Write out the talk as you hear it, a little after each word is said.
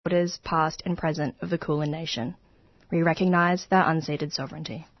arbiters past and present of the Kulin Nation. We recognise their unceded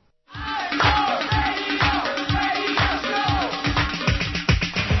sovereignty.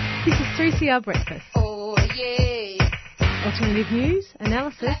 This is 3CR Breakfast. Oh, yeah. Alternative news,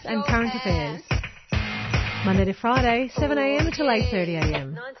 analysis and current affairs. Monday to Friday, 7am until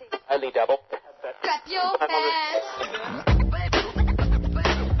 8:30am. Only double. Clap your hands.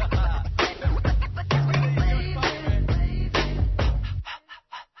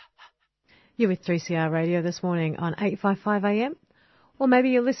 You're with 3CR Radio this morning on 855am, or maybe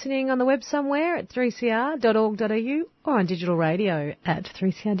you're listening on the web somewhere at 3cr.org.au or on digital radio at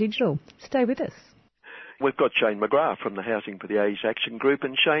 3CR Digital. Stay with us. We've got Shane McGrath from the Housing for the Aged Action Group.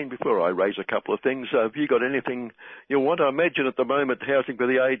 And Shane, before I raise a couple of things, have you got anything you want? I imagine at the moment Housing for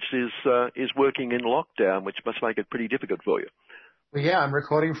the Aged is working in lockdown, which must make it pretty difficult for you. Well, yeah, I'm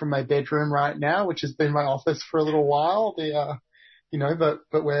recording from my bedroom right now, which has been my office for a little while.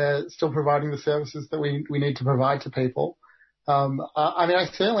 But we're still providing the services that we need to provide to people. I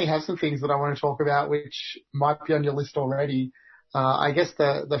certainly have some things that I want to talk about, which might be on your list already. I guess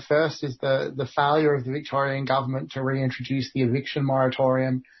the first is the failure of the Victorian government to reintroduce the eviction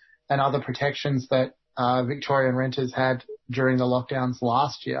moratorium and other protections that Victorian renters had during the lockdowns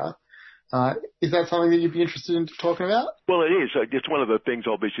last year. Is that something that you'd be interested in talking about? Well, it is. It's one of the things,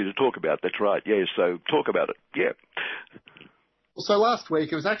 obviously, to talk about. That's right. Yeah, so talk about it. Yeah. So last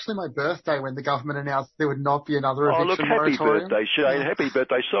week, it was actually my birthday when the government announced there would not be another eviction moratorium. Oh, look, happy birthday, Shane. Yeah. Happy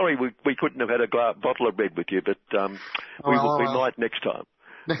birthday. Sorry we couldn't have had a bottle of red with you, but we might next time.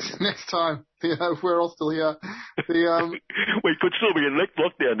 Next time. If we're all still here. We could still be in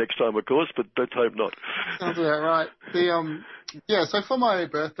lockdown next time, of course, but let's hope not. Sounds about right. So for my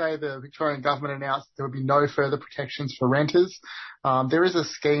birthday, the Victorian government announced there would be no further protections for renters. There is a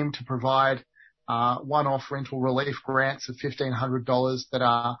scheme to provide one-off rental relief grants of $1,500 that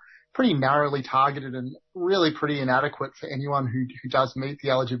are pretty narrowly targeted and really pretty inadequate for anyone who does meet the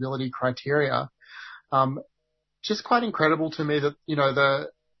eligibility criteria. Just quite incredible to me that, the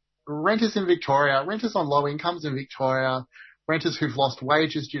renters in Victoria, renters on low incomes in Victoria, renters who've lost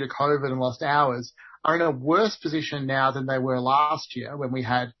wages due to COVID and lost hours are in a worse position now than they were last year when we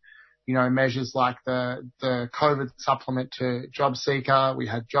had measures like the COVID supplement to JobSeeker, we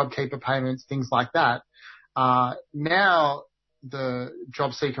had JobKeeper payments, things like that. Now the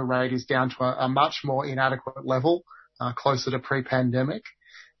JobSeeker rate is down to a much more inadequate level, closer to pre-pandemic.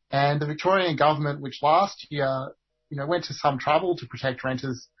 And the Victorian government, which last year, went to some trouble to protect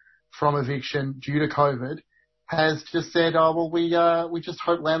renters from eviction due to COVID, has just said, we just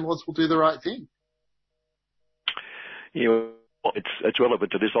hope landlords will do the right thing. It's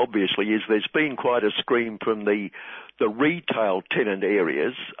relevant to this, obviously, is there's been quite a scream from the retail tenant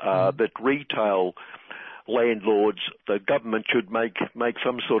areas that retail landlords, the government should make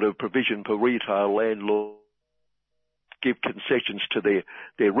some sort of provision for retail landlords, give concessions to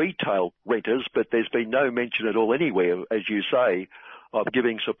their retail renters, but there's been no mention at all anywhere, as you say, of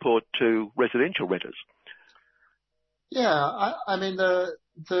giving support to residential renters. Yeah,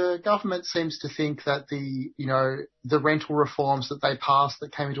 the government seems to think that the rental reforms that they passed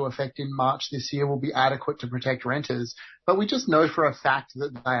that came into effect in March this year will be adequate to protect renters, but we just know for a fact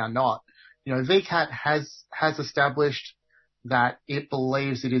that they are not. VCAT has established that it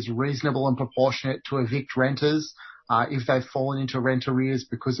believes it is reasonable and proportionate to evict renters if they've fallen into rent arrears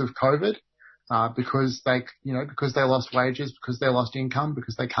because of COVID, because they lost wages, because they lost income,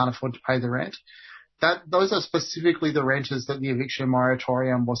 because they can't afford to pay the rent. Those are specifically the renters that the eviction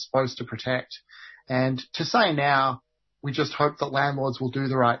moratorium was supposed to protect. And to say now, we just hope that landlords will do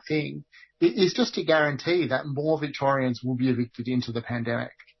the right thing, is just to guarantee that more Victorians will be evicted into the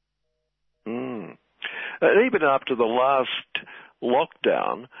pandemic. Even after the last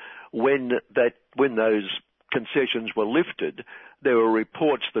lockdown, when those concessions were lifted, there were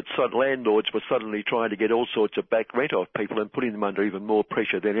reports that some landlords were suddenly trying to get all sorts of back rent off people and putting them under even more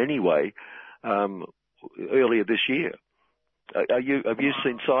pressure than anyway. Earlier this year. Have you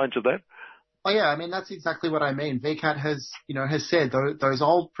seen signs of that? Oh yeah, that's exactly what I mean. VCAT has said those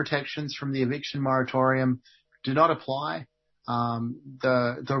old protections from the eviction moratorium do not apply.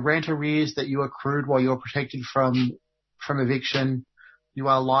 The rent arrears that you accrued while you're protected from eviction, you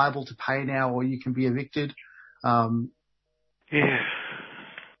are liable to pay now, or you can be evicted. Yeah.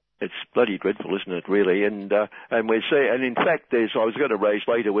 It's bloody dreadful, isn't it, really? And we see, and in fact, I was going to raise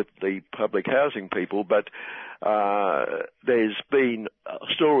later with the public housing people, but there's been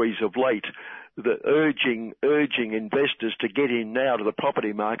stories of late that urging investors to get in now to the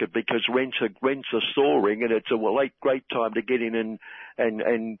property market because rents are soaring, and it's a great time to get in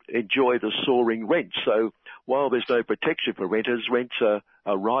and enjoy the soaring rents. So while there's no protection for renters, rents are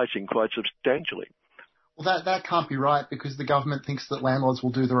rising quite substantially. Well, that can't be right because the government thinks that landlords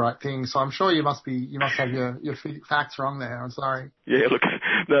will do the right thing. So I'm sure you must have your facts wrong there. I'm sorry. Yeah, look,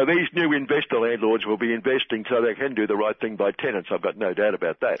 no, these new investor landlords will be investing so they can do the right thing by tenants. I've got no doubt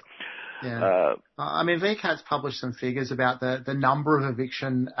about that. Yeah. I mean, VCAT's published some figures about the number of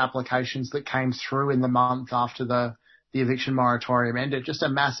eviction applications that came through in the month after the eviction moratorium ended, just a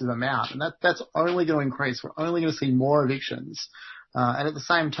massive amount. And that's only going to increase. We're only going to see more evictions. And at the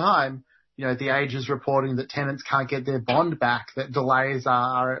same time, you know, The Age is reporting that tenants can't get their bond back, that delays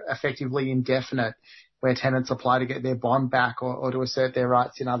are effectively indefinite where tenants apply to get their bond back or to assert their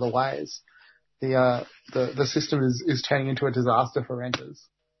rights in other ways. The system is turning into a disaster for renters,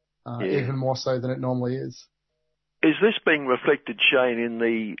 even more so than it normally is. Is this being reflected, Shane,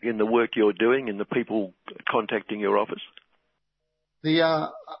 in the work you're doing, in the people contacting your office? I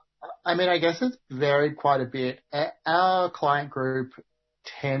mean, I guess it's varied quite a bit. Our client group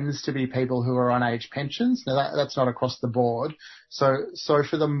tends to be people who are on age pensions. Now that's not across the board. So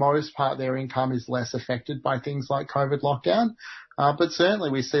for the most part, their income is less affected by things like COVID lockdown. But certainly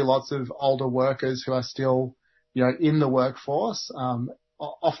we see lots of older workers who are still, you know, in the workforce,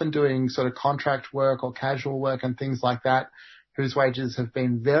 often doing sort of contract work or casual work and things like that, whose wages have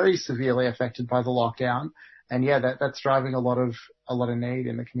been very severely affected by the lockdown. And that's driving a lot of need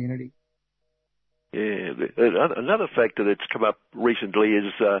in the community. Yeah, another factor that's come up recently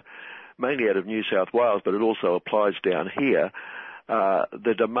is mainly out of New South Wales, but it also applies down here.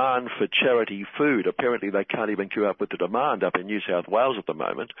 The demand for charity food. Apparently, they can't even keep up with the demand up in New South Wales at the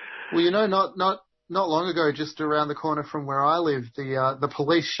moment. Well, you know, not long ago, just around the corner from where I live, the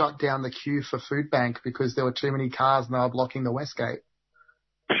police shut down the queue for Food Bank because there were too many cars and they were blocking the Westgate.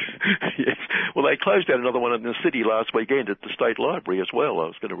 Yes. Well, they closed down another one in the city last weekend at the State Library as well. I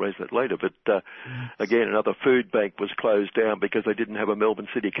was going to raise that later. But, again, another food bank was closed down because they didn't have a Melbourne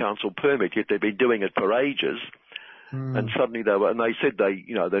City Council permit yet. They've been doing it for ages. And suddenly they said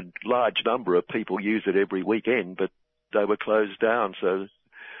the large number of people use it every weekend, but they were closed down. So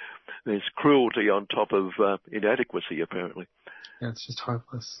there's cruelty on top of inadequacy, apparently. Yeah, it's just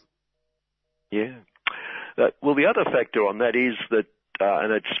hopeless. Yeah. Well, the other factor on that is that,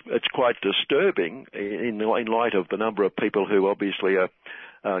 and it's quite disturbing in light of the number of people who obviously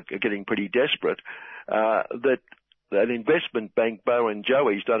are getting pretty desperate, that an investment bank, Bowen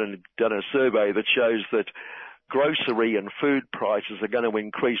Joey's done a survey that shows that grocery and food prices are going to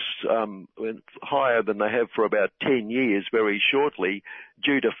increase higher than they have for about 10 years very shortly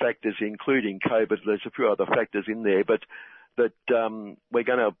due to factors including COVID. There's a few other factors in there, but that we're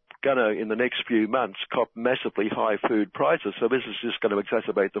going to in the next few months cop massively high food prices. So this is just going to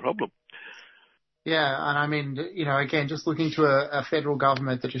exacerbate the problem. Yeah, and I mean, you know, again, just looking to a federal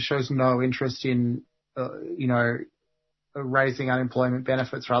government that just shows no interest in, raising unemployment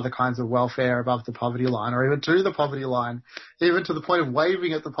benefits or other kinds of welfare above the poverty line, or even to the poverty line, even to the point of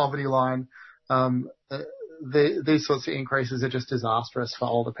waving at the poverty line. These sorts of increases are just disastrous for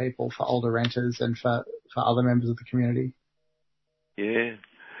older people, for older renters, and for other members of the community. Yeah.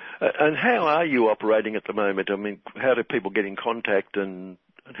 And how are you operating at the moment? I mean, how do people get in contact, and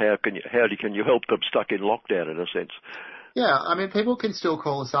how can you help them stuck in lockdown in a sense? Yeah, I mean, people can still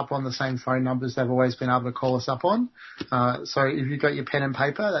call us up on the same phone numbers they've always been able to call us up on. So if you've got your pen and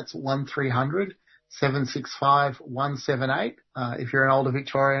paper, that's 1300 765 178. If you're an older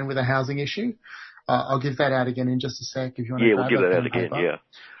Victorian with a housing issue, I'll give that out again in just a sec if you want to. Yeah, we'll give that out again. Paper.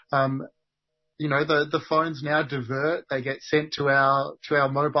 Yeah. You know, the phones now divert. They get sent to our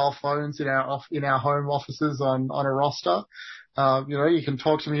mobile phones in our home offices on a roster. You know, you can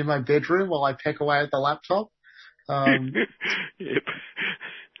talk to me in my bedroom while I peck away at the laptop. Yep.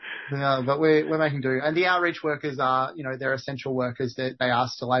 Yeah, but we're making do. And the outreach workers are, you know, they're essential workers. They are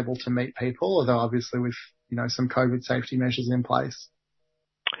still able to meet people, although obviously with, you know, some COVID safety measures in place.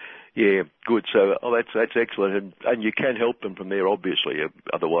 Yeah, good. So, that's excellent. And you can help them from there, obviously.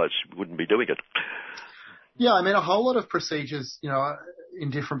 Otherwise, you wouldn't be doing it. Yeah, I mean, a whole lot of procedures, you know, in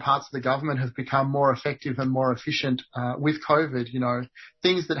different parts of the government have become more effective and more efficient with COVID. You know,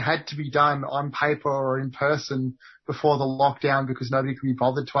 things that had to be done on paper or in person before the lockdown because nobody could be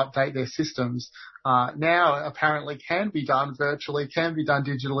bothered to update their systems, now apparently can be done virtually, can be done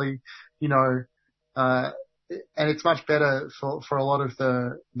digitally. You know, and it's much better for a lot of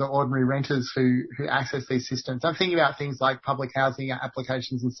the ordinary renters who access these systems. I'm thinking about things like public housing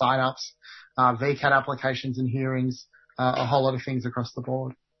applications and sign-ups, VCAT applications and hearings, a whole lot of things across the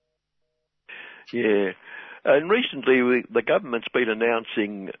board. Yeah. And recently the government's been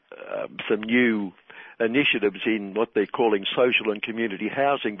announcing some new initiatives in what they're calling social and community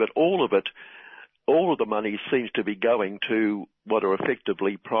housing, but all of the money seems to be going to what are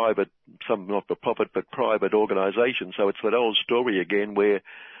effectively private, some not for profit, but private organisations. So it's that old story again where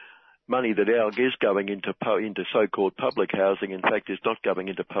money that is going into so-called public housing, in fact, is not going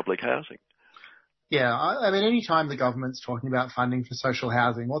into public housing. Yeah, I mean, any time the government's talking about funding for social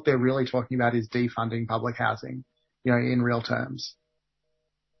housing, what they're really talking about is defunding public housing, in real terms.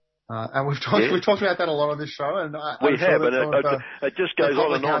 And we've talked about that a lot on this show, and it just goes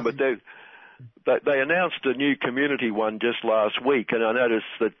on and on. But they announced a new community one just last week, and I noticed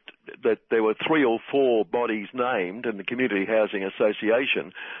that there were 3 or 4 bodies named in the Community Housing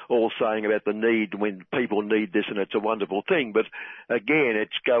Association, all saying about the need when people need this, and it's a wonderful thing. But again,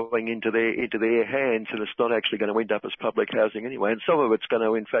 it's going into their hands, and it's not actually going to end up as public housing anyway. And some of it's going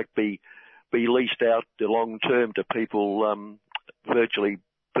to, in fact, be leased out the long term to people virtually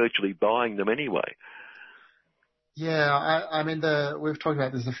buying them anyway. Yeah, I mean, we've talked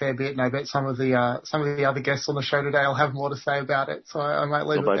about this a fair bit, and I bet some of the other guests on the show today will have more to say about it, so I might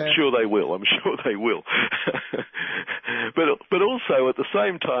leave it there. I'm sure they will. But also at the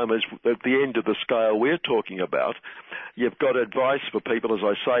same time as at the end of the scale we're talking about, you've got advice for people, as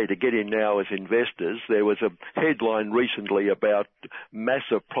I say, to get in now as investors. There was a headline recently about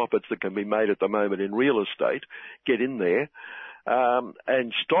massive profits that can be made at the moment in real estate. Get in there.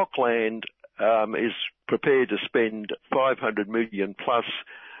 And Stockland is prepared to spend $500 million plus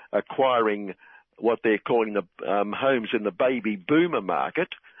acquiring what they're calling the homes in the baby boomer market,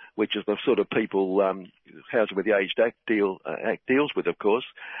 which is the sort of people Housing with the Aged Act deals with, of course.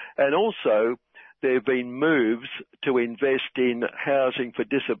 And also there have been moves to invest in housing for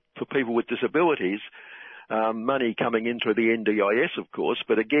people with disabilities, money coming into the NDIS, of course.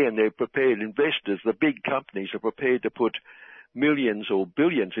 But again, they're prepared investors. The big companies are prepared to put millions or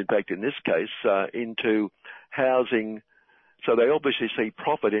billions, in fact, in this case, into housing. So they obviously see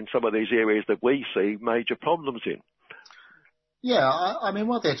profit in some of these areas that we see major problems in. Yeah, I mean,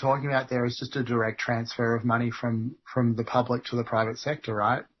 what they're talking about there is just a direct transfer of money from the public to the private sector,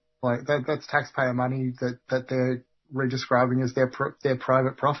 right? Like that's taxpayer money that they're redescribing as their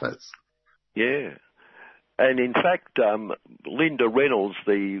private profits. Yeah. And in fact, Linda Reynolds,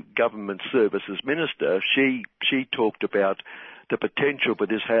 the Government Services Minister, she talked about the potential for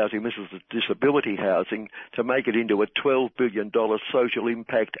this housing, this is the disability housing, to make it into a $12 billion social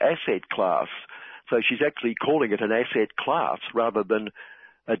impact asset class. So she's actually calling it an asset class rather than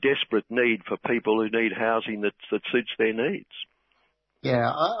a desperate need for people who need housing that suits their needs. Yeah,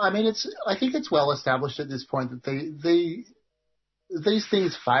 I mean, I think it's well established at this point that these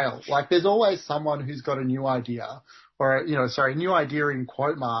things fail. Like, there's always someone who's got a new idea, or, new idea in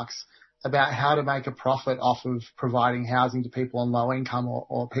quote marks, about how to make a profit off of providing housing to people on low income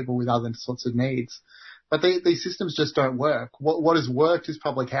or people with other sorts of needs. But these systems just don't work. What has worked is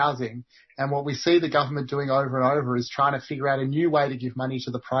public housing. And what we see the government doing over and over is trying to figure out a new way to give money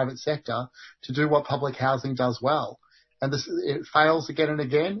to the private sector to do what public housing does well. And it fails again and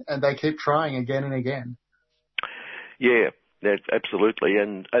again, and they keep trying again and again. Yeah. Absolutely,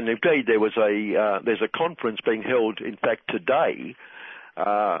 and indeed there's a conference being held, in fact, today,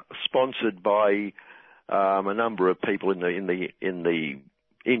 sponsored by a number of people in the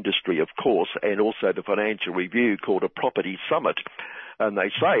industry, of course, and also the Financial Review, called a Property Summit. And they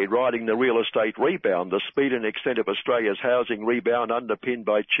say, riding the real estate rebound, the speed and extent of Australia's housing rebound, underpinned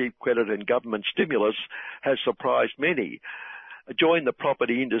by cheap credit and government stimulus, has surprised many. Join the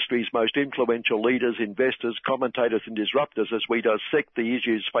property industry's most influential leaders, investors, commentators and disruptors as we dissect the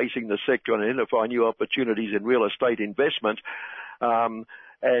issues facing the sector and identify new opportunities in real estate investment. And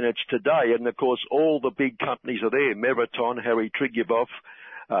it's today, and of course all the big companies are there: Meriton, Harry Triguboff,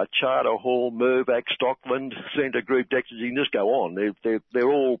 Charter Hall, Mirvac, Stockland, Centre Group, Dexter, you can just go on.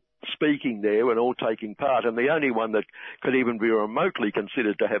 They're all speaking there and all taking part, and the only one that could even be remotely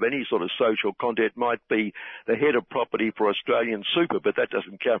considered to have any sort of social content might be the head of property for Australian Super, but that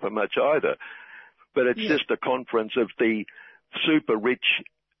doesn't count for much either. But it's just a conference of the super rich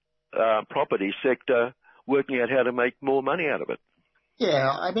property sector working out how to make more money out of it.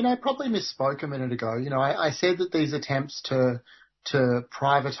 Yeah, I mean, I probably misspoke a minute ago. I said that these attempts to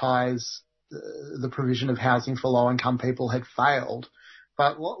privatise the provision of housing for low-income people had failed.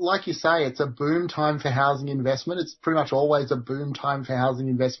 But like you say, it's a boom time for housing investment. It's pretty much always a boom time for housing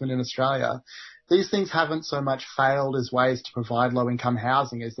investment in Australia. these things haven't so much failed as ways to provide low-income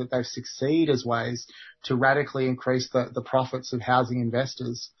housing as that they've succeeded as ways to radically increase the profits of housing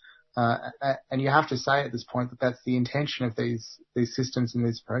investors. And you have to say at this point that that's the intention of these systems and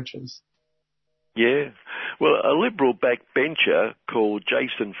these approaches. Yeah. Well, a Liberal backbencher called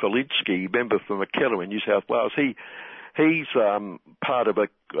Jason Falinski, member for Mackellar in New South Wales, he's part of a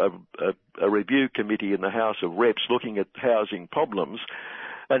review committee in the House of Reps looking at housing problems,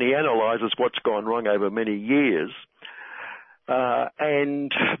 and he analyses what's gone wrong over many years. But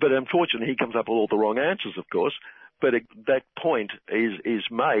unfortunately, he comes up with all the wrong answers, of course. But that point is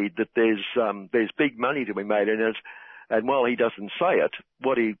made that there's big money to be made, and while he doesn't say it,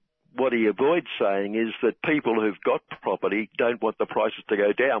 what he avoids saying is that people who've got property don't want the prices to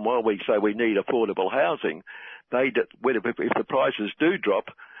go down. While we say we need affordable housing, if the prices do drop,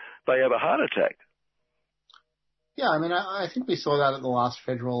 they have a heart attack. Yeah, I mean, I think we saw that at the last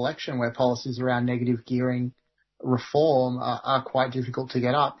federal election, where policies around negative gearing reform are quite difficult to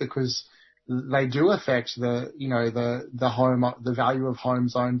get up because they do affect the value of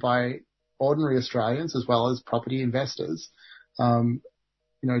homes owned by ordinary Australians as well as property investors. To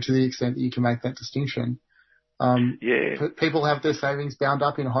the extent that you can make that distinction. People have their savings bound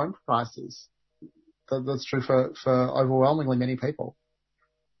up in home prices. That's true for overwhelmingly many people.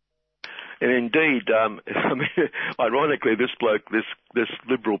 And indeed, ironically, this bloke, this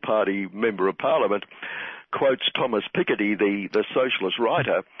Liberal Party member of Parliament, quotes Thomas Piketty, the socialist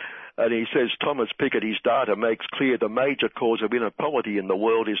writer, and he says Thomas Piketty's data makes clear the major cause of inequality in the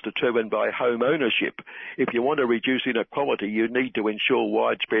world is determined by home ownership. If you want to reduce inequality, you need to ensure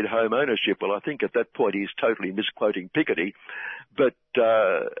widespread home ownership. Well, I think at that point he's totally misquoting Piketty, but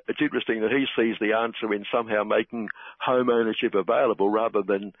it's interesting that he sees the answer in somehow making home ownership available rather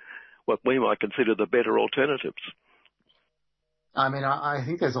than what we might consider the better alternatives. I mean, I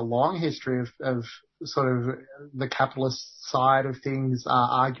think there's a long history of sort of the capitalist side of things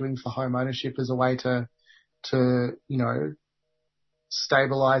arguing for home ownership as a way to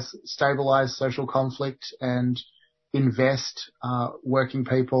stabilize social conflict and invest working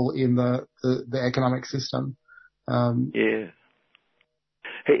people in the economic system.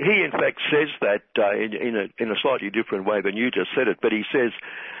 He in fact says that in a slightly different way than you just said it, but he says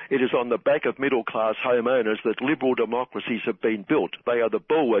it is on the back of middle-class homeowners that liberal democracies have been built. They are the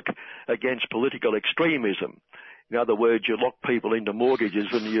bulwark against political extremism. In other words, you lock people into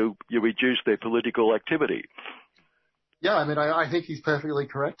mortgages and you reduce their political activity. Yeah, I mean, I think he's perfectly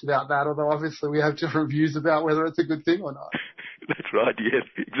correct about that, although obviously we have different views about whether it's a good thing or not. That's right, yes,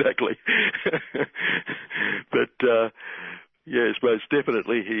 exactly. But yes, most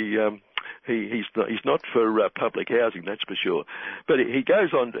definitely he's not for public housing, that's for sure. But he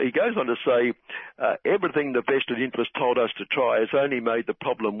goes on to say everything the vested interest told us to try has only made the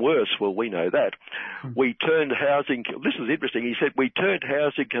problem worse. Well, we know that. We turned housing. This is interesting. He said we turned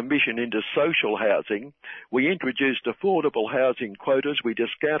housing commission into social housing. We introduced affordable housing quotas. We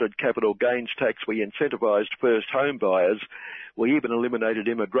discounted capital gains tax. We incentivised first home buyers. We even eliminated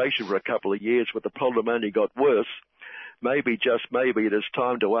immigration for a couple of years, but the problem only got worse. Maybe, just maybe, it is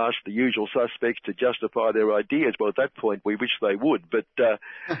time to ask the usual suspects to justify their ideas. Well, at that point, we wish they would. But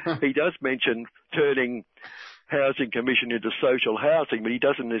he does mention turning housing commission into social housing, but he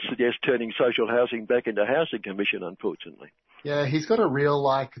doesn't suggest turning social housing back into housing commission, unfortunately. Yeah, he's got a real,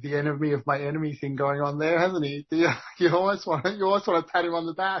 the enemy of my enemy thing going on there, hasn't he? You almost want to pat him on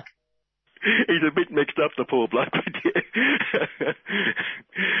the back. He's a bit mixed up, the poor bloke.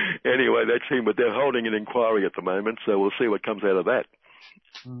 Anyway, that's him. But they're holding an inquiry at the moment, so we'll see what comes out of that.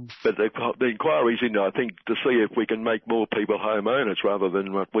 But the inquiry's in, I think, to see if we can make more people homeowners rather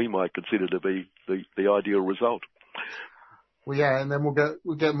than what we might consider to be the ideal result. Well, yeah, and then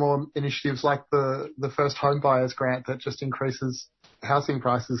we'll get more initiatives like the first home buyers grant that just increases housing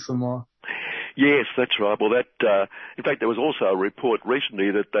prices some more. Yes, that's right. Well, in fact, there was also a report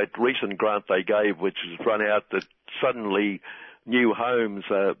recently that recent grant they gave, which has run out, that suddenly new homes,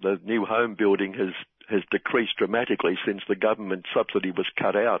 the new home building has decreased dramatically since the government subsidy was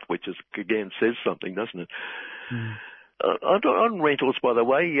cut out, which is, again, says something, doesn't it? On rentals, by the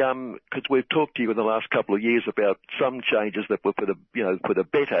way, because we've talked to you in the last couple of years about some changes that were for the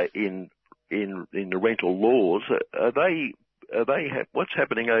better in the rental laws. What's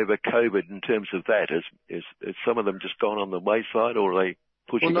happening over COVID in terms of that? Is some of them just gone on the wayside, or are they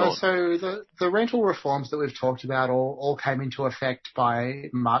pushing on? So the rental reforms that we've talked about all came into effect by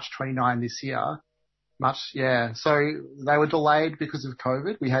March 29 this year. So they were delayed because of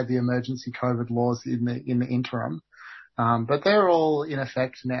COVID. We had the emergency COVID laws in the interim, but they're all in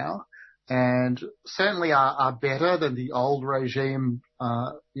effect now. and certainly are better than the old regime,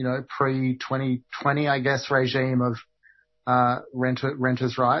 pre-2020, I guess, regime of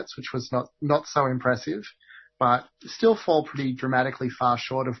renters' rights, which was not so impressive, but still fall pretty dramatically far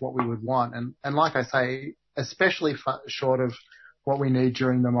short of what we would want. And like I say, especially short of what we need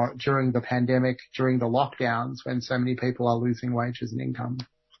during the pandemic, during the lockdowns, when so many people are losing wages and income.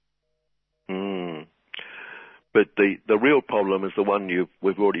 But the real problem is the one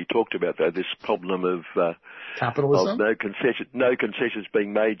we've already talked about, though, this problem of capitalism, of no concessions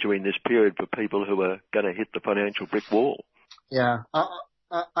being made during this period for people who are going to hit the financial brick wall. Yeah,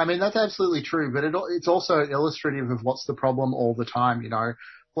 I mean that's absolutely true, but it's also illustrative of what's the problem all the time.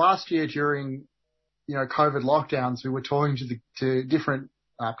 Last year during COVID lockdowns, we were talking to different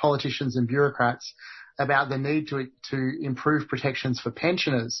politicians and bureaucrats about the need to improve protections for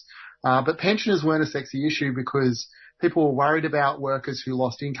pensioners. But pensioners weren't a sexy issue because people were worried about workers who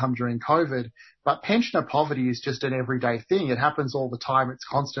lost income during COVID. But pensioner poverty is just an everyday thing. It happens all the time. It's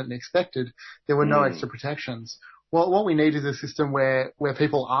constant and expected. There were no extra protections. Well, what we need is a system where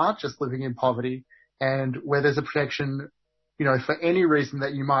people aren't just living in poverty and where there's a protection, for any reason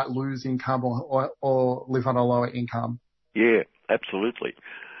that you might lose income or live on a lower income. Yeah, absolutely.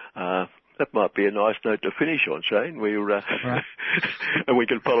 That might be a nice note to finish on, Shane. Right. And we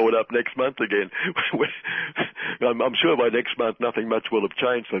can follow it up next month again. I'm sure by next month nothing much will have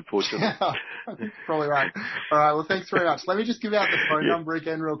changed, unfortunately. Probably right. All right, well, thanks very much. Let me just give out the phone number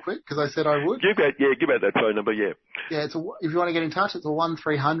again real quick, because I said I would. Give out that phone number, yeah. Yeah, if you want to get in touch, it's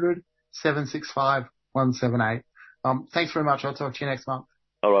 1300-765-178. Thanks very much. I'll talk to you next month.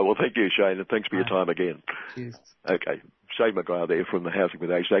 All right, well, thank you, Shane, and thanks for your time again. Cheers. Okay. Shane McGrath there from the Housing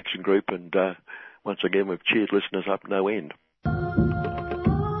with Age Action Group, and once again we've cheered listeners up no end.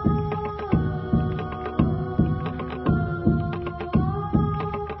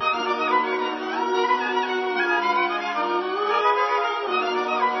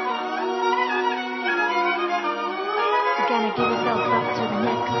 Gonna give yourself up to the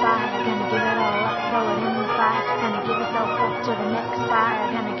next fire, gonna give it all up, throw it in the fire, gonna give yourself up to the next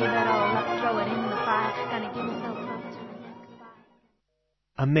fire, gonna give it all up, throw it in the fire, gonna give yourself up to the next fire.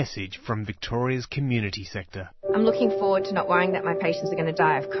 A message from Victoria's community sector. I'm looking forward to not worrying that my patients are going to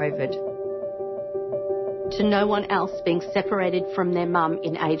die of COVID. To no one else being separated from their mum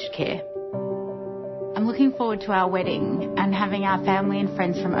in aged care. I'm looking forward to our wedding and having our family and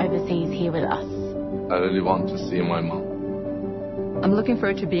friends from overseas here with us. I really want to see my mum. I'm looking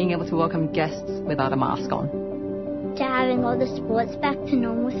forward to being able to welcome guests without a mask on. To having all the sports back to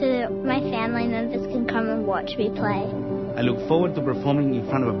normal so that my family members can come and watch me play. I look forward to performing in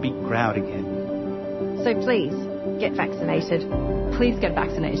front of a big crowd again. So please, get vaccinated. Please get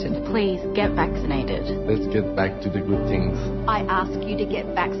vaccinated. Please get vaccinated. Let's get back to the good things. I ask you to get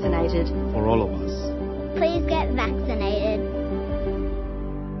vaccinated. For all of us. Please get vaccinated.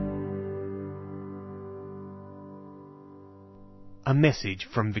 A message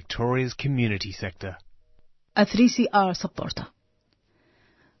from Victoria's community sector. A 3CR supporter.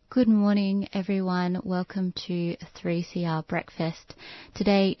 Good morning, everyone. Welcome to 3CR Breakfast.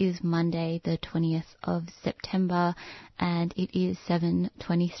 Today is Monday, the 20th of September, and it is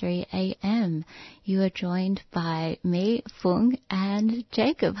 7:23 a.m. You are joined by me, Fung, and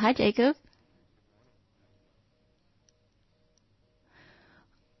Jacob. Hi, Jacob.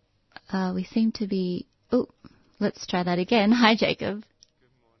 We seem to be... Oh, let's try that again. Hi, Jacob.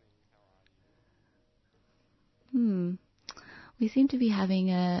 We seem to be having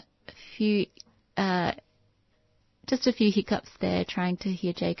a few hiccups there trying to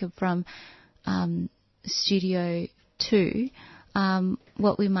hear Jacob from Studio 2.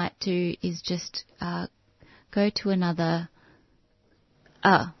 What we might do is just go to another...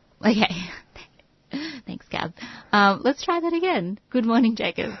 Oh, okay. Thanks, Gab. Let's try that again. Good morning,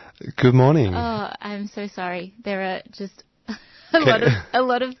 Jacob. Good morning. Oh, I'm so sorry. There are just a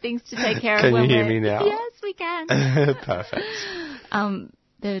lot of things to take care of. Can you hear me now? Yes, we can. Perfect.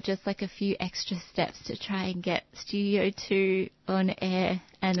 There were just like a few extra steps to try and get Studio 2 on air,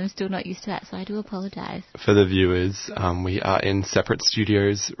 and I'm still not used to that, so I do apologise. For the viewers, we are in separate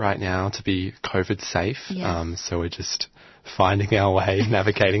studios right now to be COVID safe, yes. So we're just finding our way,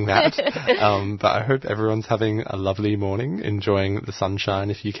 navigating that. But I hope everyone's having a lovely morning, enjoying the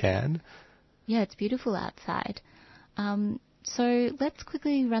sunshine if you can. Yeah, it's beautiful outside. So let's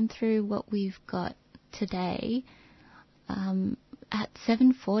quickly run through what we've got today. at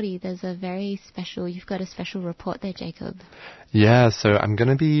 7:40, there's you've got a special report there, Jacob. Yeah, so I'm going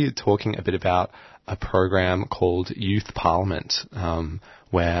to be talking a bit about a program called Youth Parliament,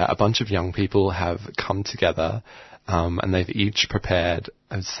 where a bunch of young people have come together and they've each prepared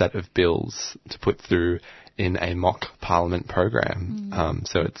a set of bills to put through in a mock parliament program.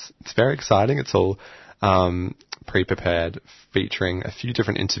 So it's very exciting. It's all pre-prepared, featuring a few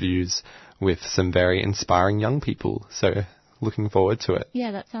different interviews with some very inspiring young people. So looking forward to it.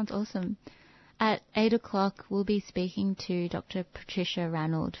 Yeah, that sounds awesome. At 8 o'clock, we'll be speaking to Dr. Patricia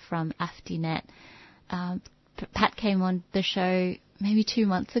Ranald from AFDINET. Pat came on the show maybe 2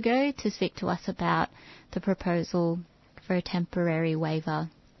 months ago to speak to us about the proposal for a temporary waiver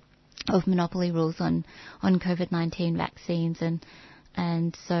of monopoly rules on COVID-19 vaccines,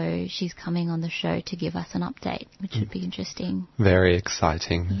 and so she's coming on the show to give us an update, which should be interesting. Very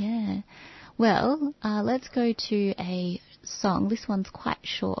exciting. Yeah. Well, let's go to a song. This one's quite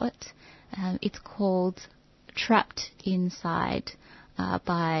short. It's called Trapped Inside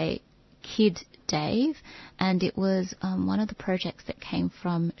by Kid Dave, and it was one of the projects that came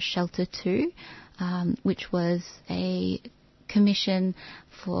from Shelter 2, which was a commission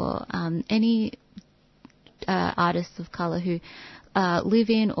for any artists of colour who live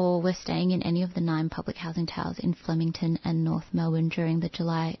in or were staying in any of the 9 public housing towers in Flemington and North Melbourne during the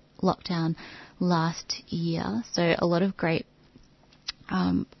July lockdown last year. So a lot of great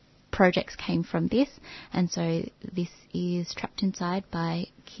projects came from this, and so this is Trapped Inside by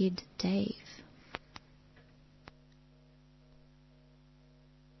Kid Dave.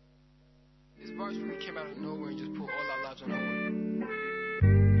 This verse really came out of nowhere and just put all our lives on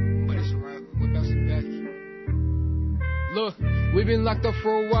hold. But it's alright, we're bouncing back. Look, we've been locked up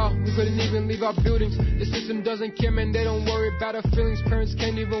for a while. We couldn't even leave our buildings. The system doesn't care, man. They don't worry about our feelings. Parents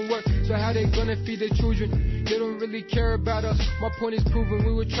can't even work, so how they gonna feed their children? They don't really care about us. My point is proven.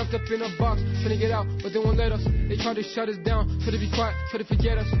 We were trapped up in a box, trying to get out, but they won't let us. They tried to shut us down, try to be quiet, try to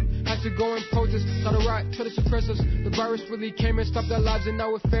forget us. Had to go and protest, start a riot, try to suppress us. The virus really came and stopped our lives, and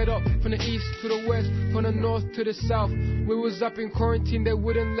now we're fed up. From the east to the west, from the north to the south. We was up in quarantine, they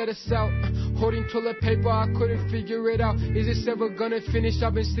wouldn't let us out. Holding toilet paper, I couldn't figure it out. Is this ever gonna finish?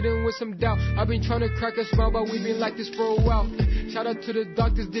 I've been sitting with some doubt. I've been trying to crack a smile, but we've been like this for a while. Shout out to the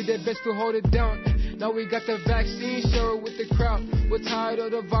doctors, did their best to hold it down. Now we got the vaccine, share it with the crowd. We're tired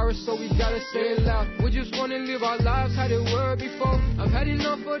of the virus, so we gotta say it loud. We just wanna live our lives how they were before. I've had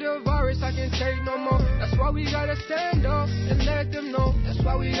enough of the virus, I can't take no more. That's why we gotta stand up and let them know. That's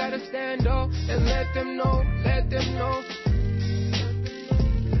why we gotta stand up and let them know. Let them know.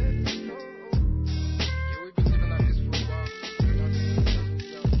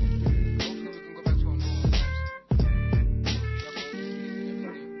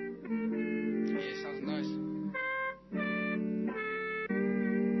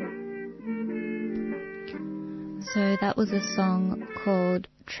 So that was a song called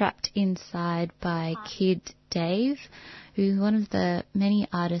Trapped Inside by Kid Dave, who's one of the many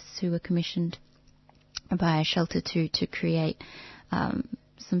artists who were commissioned by Shelter 2 to create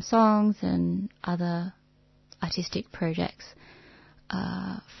some songs and other artistic projects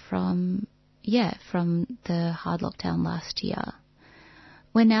from the hard lockdown last year.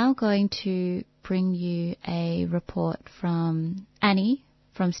 We're now going to bring you a report from Annie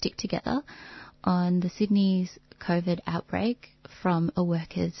from Stick Together on the Sydney's COVID outbreak from a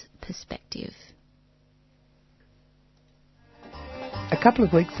worker's perspective. A couple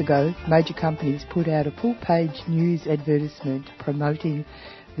of weeks ago, major companies put out a full-page news advertisement promoting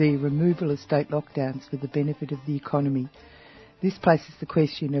the removal of state lockdowns for the benefit of the economy. This places the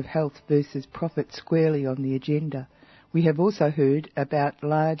question of health versus profit squarely on the agenda. We have also heard about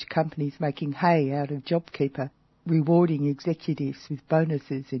large companies making hay out of JobKeeper, rewarding executives with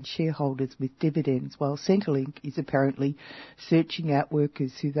bonuses and shareholders with dividends, while Centrelink is apparently searching out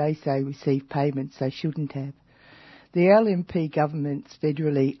workers who they say receive payments they shouldn't have. The LNP governments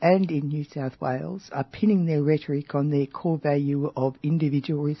federally and in New South Wales are pinning their rhetoric on their core value of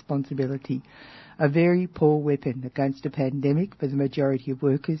individual responsibility, a very poor weapon against a pandemic for the majority of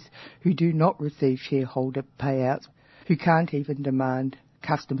workers who do not receive shareholder payouts, who can't even demand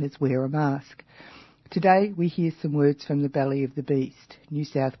customers wear a mask. Today we hear some words from the belly of the beast, New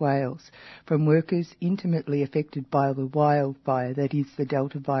South Wales, from workers intimately affected by the wildfire that is the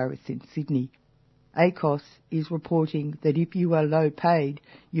Delta virus in Sydney. ACOS is reporting that if you are low paid,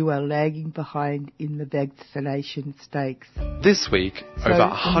 you are lagging behind in the vaccination stakes. This week, over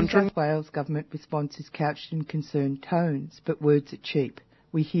 100... The New South Wales government response is couched in concerned tones, but words are cheap.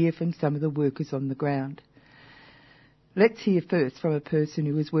 We hear from some of the workers on the ground. Let's hear first from a person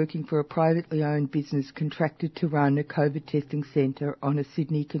who is working for a privately owned business contracted to run a COVID testing centre on a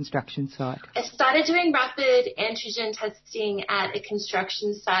Sydney construction site. I started doing rapid antigen testing at a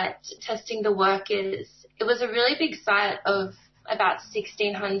construction site, testing the workers. It was a really big site of about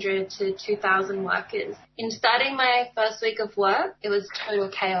 1,600 to 2,000 workers. In starting my first week of work, it was total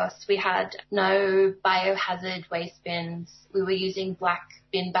chaos. We had no biohazard waste bins. We were using black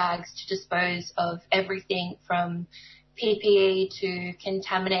bin bags to dispose of everything from PPE to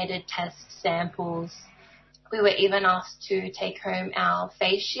contaminated test samples. We were even asked to take home our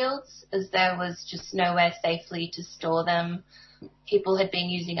face shields as there was just nowhere safely to store them. People had been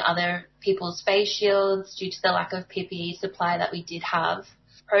using other people's face shields due to the lack of PPE supply that we did have.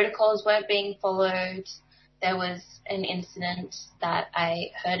 Protocols weren't being followed. There was an incident that I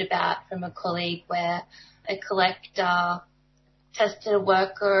heard about from a colleague where a collector tested a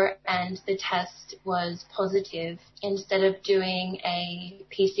worker and the test was positive. Instead of doing a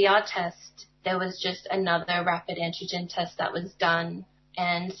PCR test, there was just another rapid antigen test that was done,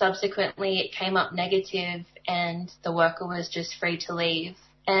 and subsequently it came up negative and the worker was just free to leave.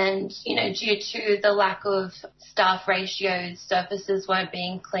 And, due to the lack of staff ratios, surfaces weren't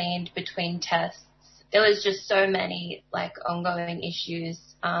being cleaned between tests. There was just so many ongoing issues.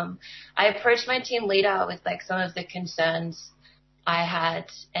 I approached my team leader with some of the concerns I had,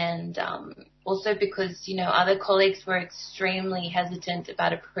 and also because, other colleagues were extremely hesitant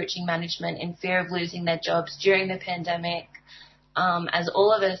about approaching management in fear of losing their jobs during the pandemic, as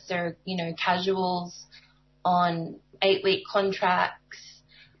all of us are, casuals on 8-week contracts.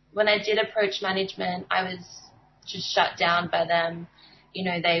 When I did approach management, I was just shut down by them.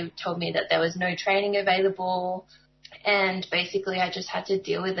 They told me that there was no training available, and basically I just had to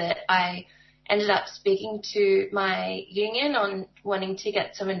deal with it. I ended up speaking to my union on wanting to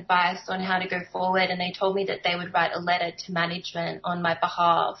get some advice on how to go forward, and they told me that they would write a letter to management on my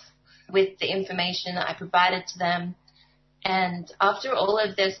behalf with the information that I provided to them. And after all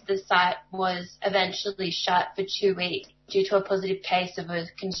of this, the site was eventually shut for 2 weeks due to a positive case of a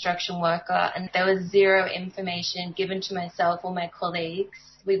construction worker, and there was zero information given to myself or my colleagues.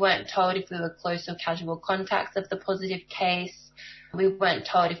 We weren't told if we were close or casual contacts of the positive case. We weren't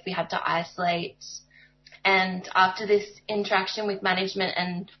told if we had to isolate. And after this interaction with management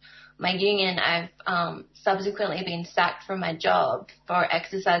and my union, I've subsequently been sacked from my job for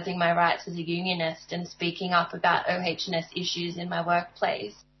exercising my rights as a unionist and speaking up about OH&S issues in my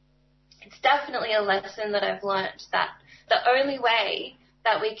workplace. It's definitely a lesson that I've learnt, that the only way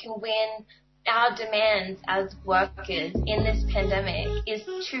that we can win our demands as workers in this pandemic is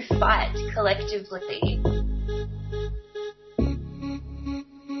to fight collectively.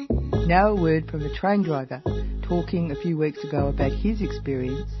 Now a word from a train driver talking a few weeks ago about his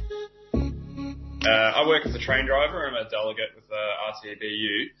experience. I work as a train driver. I'm a delegate with the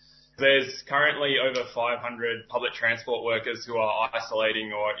RTBU. There's currently over 500 public transport workers who are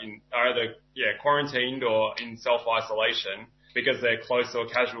isolating or are either quarantined or in self-isolation because they're close or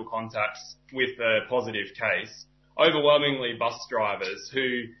casual contacts with a positive case. Overwhelmingly bus drivers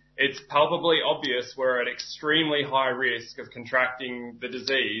who it's palpably obvious we're at extremely high risk of contracting the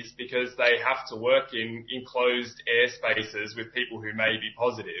disease because they have to work in enclosed air spaces with people who may be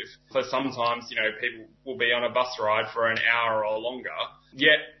positive. So sometimes, people will be on a bus ride for an hour or longer.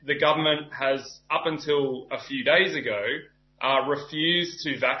 Yet the government has, up until a few days ago, refused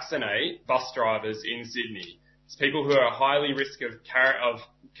to vaccinate bus drivers in Sydney. It's people who are at highly risk of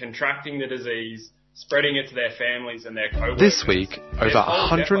contracting the disease, spreading it to their families and their co-workers. This week, over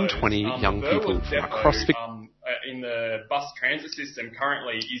 120 young people from across in the bus transit system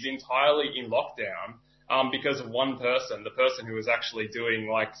currently is entirely in lockdown because of one person, the person who was actually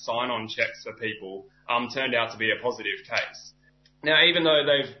doing sign-on checks for people, turned out to be a positive case. Now, even though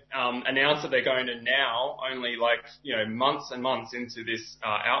they've announced that they're going to now, only months and months into this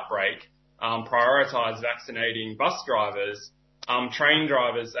outbreak, prioritise vaccinating bus drivers, train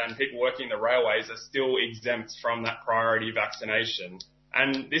drivers and people working the railways are still exempt from that priority vaccination.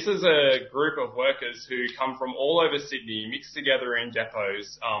 And this is a group of workers who come from all over Sydney, mixed together in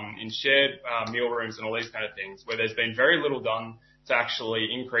depots, in shared meal rooms and all these kind of things, where there's been very little done to actually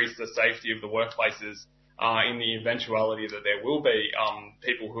increase the safety of the workplaces in the eventuality that there will be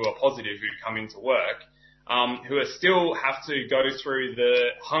people who are positive who come into work. Who are still have to go through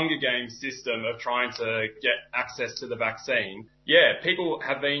the Hunger Games system of trying to get access to the vaccine. People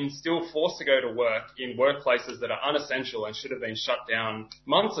have been still forced to go to work in workplaces that are unessential and should have been shut down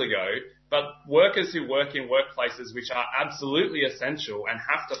months ago. But workers who work in workplaces which are absolutely essential and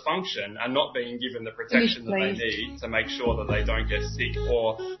have to function are not being given the protection that they need to make sure that they don't get sick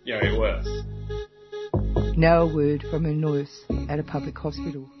or, worse. Now a word from a nurse at a public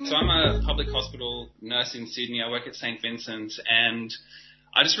hospital. So I'm a public hospital nurse in Sydney. I work at St Vincent's, and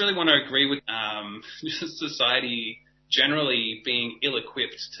I just really want to agree with society generally being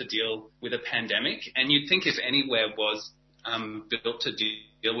ill-equipped to deal with a pandemic. And you'd think if anywhere was built to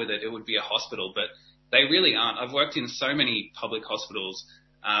deal with it, it would be a hospital, but they really aren't. I've worked in so many public hospitals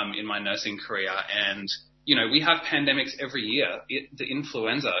in my nursing career, and we have pandemics every year. The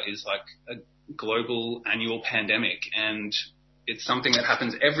influenza is like a global annual pandemic, and it's something that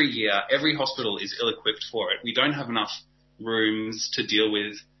happens every year. Every hospital is ill-equipped for it. We don't have enough rooms to deal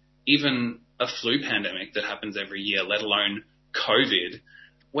with even a flu pandemic that happens every year, let alone COVID.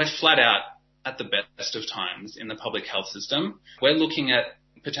 We're flat out at the best of times in the public health system. We're looking at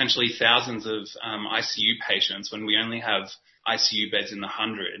potentially thousands of ICU patients when we only have ICU beds in the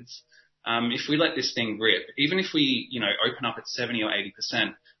hundreds. If we let this thing rip, even if we, open up at 70 or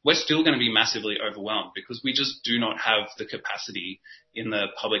 80%, we're still going to be massively overwhelmed because we just do not have the capacity in the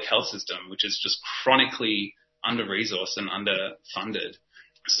public health system, which is just chronically under-resourced and underfunded.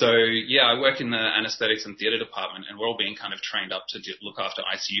 So, I work in the anaesthetics and theatre department, and we're all being kind of trained up to look after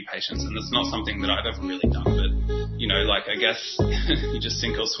ICU patients, and that's not something that I've ever really done, but, I guess you just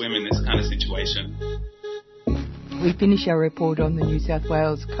sink or swim in this kind of situation. We finish our report on the New South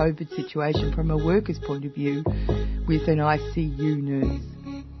Wales COVID situation from a worker's point of view with an ICU nurse.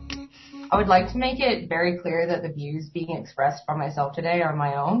 I would like to make it very clear that the views being expressed by myself today are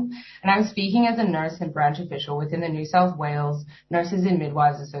my own, and I'm speaking as a nurse and branch official within the New South Wales Nurses and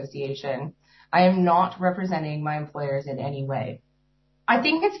Midwives Association. I am not representing my employers in any way. I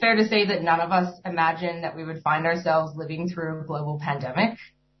think it's fair to say that none of us imagined that we would find ourselves living through a global pandemic.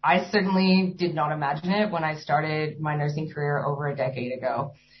 I certainly did not imagine it when I started my nursing career over a decade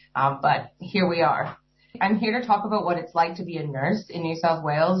ago, but here we are. I'm here to talk about what it's like to be a nurse in New South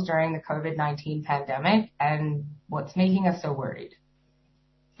Wales during the COVID-19 pandemic and what's making us so worried.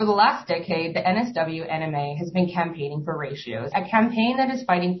 For the last decade, the NSW-NMA has been campaigning for ratios, a campaign that is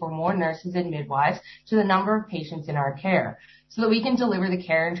fighting for more nurses and midwives to the number of patients in our care so that we can deliver the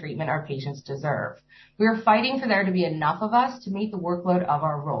care and treatment our patients deserve. We are fighting for there to be enough of us to meet the workload of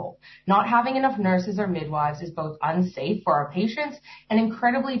our role. Not having enough nurses or midwives is both unsafe for our patients and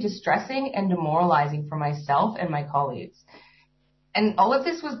incredibly distressing and demoralizing for myself and my colleagues. And all of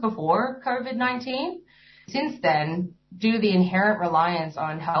this was before COVID-19. Since then, due to the inherent reliance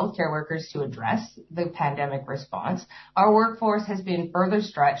on healthcare workers to address the pandemic response, our workforce has been further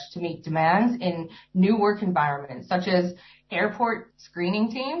stretched to meet demands in new work environments, such as airport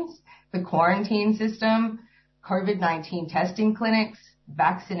screening teams, the quarantine system, COVID-19 testing clinics,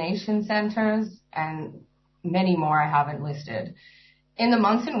 vaccination centers, and many more I haven't listed. In the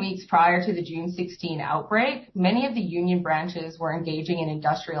months and weeks prior to the June 16 outbreak, many of the union branches were engaging in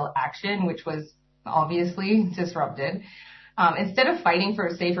industrial action, which was obviously disrupted. Instead of fighting for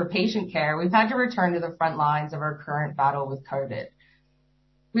safer patient care, we've had to return to the front lines of our current battle with COVID.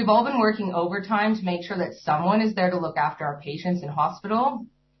 We've all been working overtime to make sure that someone is there to look after our patients in hospital,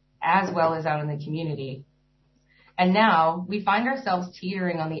 as well as out in the community. And now we find ourselves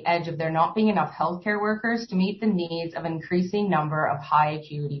teetering on the edge of there not being enough healthcare workers to meet the needs of an increasing number of high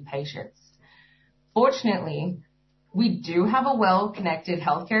acuity patients. Fortunately, we do have a well-connected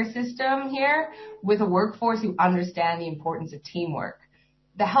healthcare system here with a workforce who understand the importance of teamwork.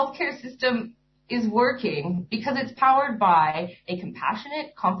 The healthcare system is working because it's powered by a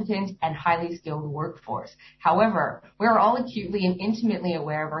compassionate, competent, and highly skilled workforce. However, we are all acutely and intimately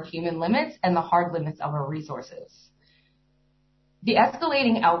aware of our human limits and the hard limits of our resources. The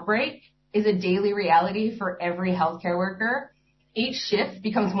escalating outbreak is a daily reality for every healthcare worker. Each shift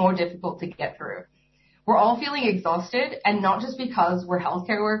becomes more difficult to get through. We're all feeling exhausted, and not just because we're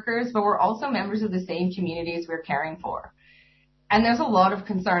healthcare workers, but we're also members of the same communities we're caring for. And there's a lot of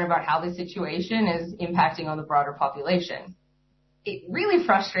concern about how the situation is impacting on the broader population. It really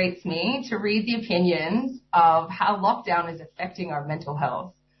frustrates me to read the opinions of how lockdown is affecting our mental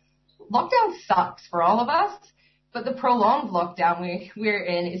health. Lockdown sucks for all of us, but the prolonged lockdown we're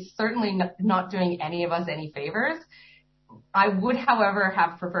in is certainly not doing any of us any favors. I would, however,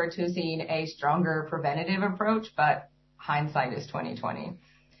 have preferred to have seen a stronger preventative approach, but hindsight is 20/20.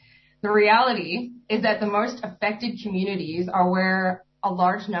 The reality is that the most affected communities are where a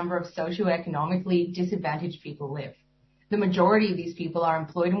large number of socioeconomically disadvantaged people live. The majority of these people are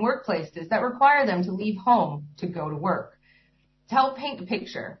employed in workplaces that require them to leave home to go to work. To help paint the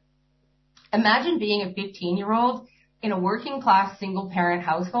picture, imagine being a 15-year-old in a working-class single-parent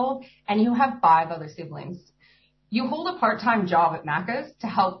household and you have 5 other siblings. You hold a part-time job at Macca's to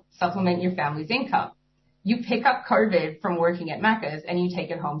help supplement your family's income. You pick up COVID from working at Macca's and you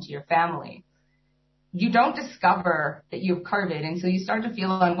take it home to your family. You don't discover that you have COVID until you start to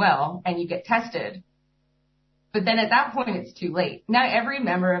feel unwell and you get tested. But then at that point, it's too late. Now every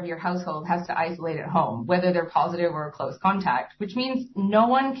member of your household has to isolate at home, whether they're positive or a close contact, which means no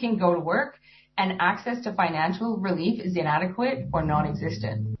one can go to work and access to financial relief is inadequate or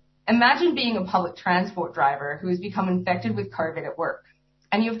non-existent. Imagine being a public transport driver who has become infected with COVID at work,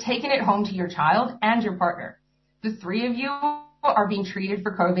 and you've taken it home to your child and your partner. The three of you are being treated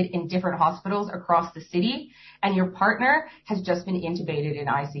for COVID in different hospitals across the city, and your partner has just been intubated in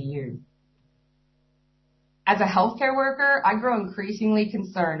ICU. As a healthcare worker, I grow increasingly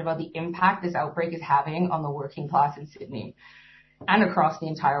concerned about the impact this outbreak is having on the working class in Sydney and across the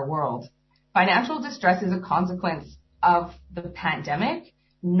entire world. Financial distress is a consequence of the pandemic,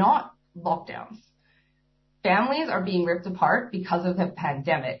 not lockdowns. Families are being ripped apart because of the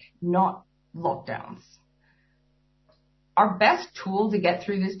pandemic, not lockdowns. Our best tool to get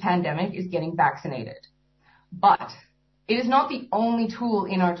through this pandemic is getting vaccinated. But it is not the only tool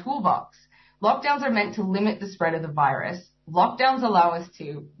in our toolbox. Lockdowns are meant to limit the spread of the virus. Lockdowns allow us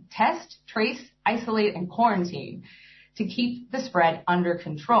to test, trace, isolate, and quarantine to keep the spread under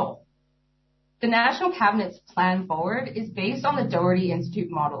control. The National Cabinet's plan forward is based on the Doherty Institute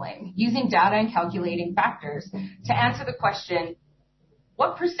modeling, using data and calculating factors to answer the question,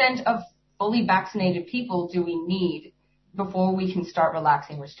 what % of fully vaccinated people do we need before we can start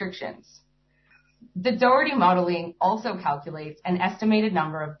relaxing restrictions? The Doherty modeling also calculates an estimated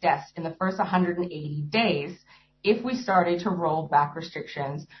number of deaths in the first 180 days if we started to roll back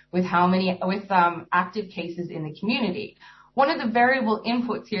restrictions with active cases in the community. One of the variable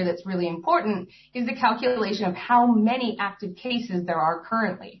inputs here that's really important is the calculation of how many active cases there are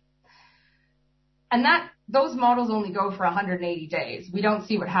currently. And those models only go for 180 days. We don't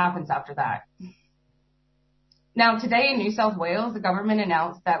see what happens after that. Now, today in New South Wales, the government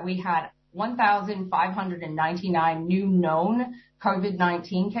announced that we had 1,599 new known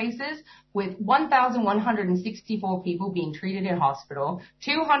COVID-19 cases, with 1,164 people being treated in hospital,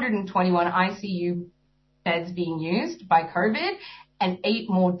 221 ICU beds being used by COVID, and 8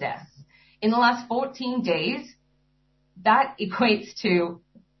 more deaths. In the last 14 days, that equates to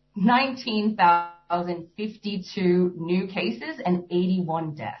 19,052 new cases and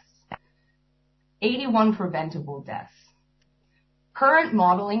 81 deaths. 81 preventable deaths. Current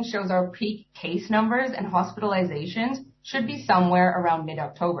modeling shows our peak case numbers and hospitalizations should be somewhere around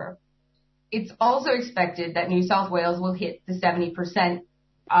mid-October. It's also expected that New South Wales will hit the 70%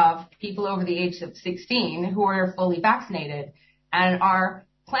 of people over the age of 16 who are fully vaccinated and are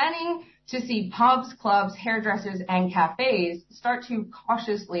planning to see pubs, clubs, hairdressers, and cafes start to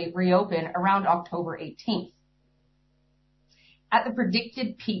cautiously reopen around October 18th. At the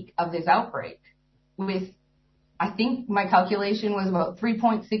predicted peak of this outbreak, with, I think my calculation was about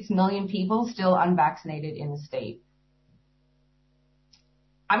 3.6 million people still unvaccinated in the state.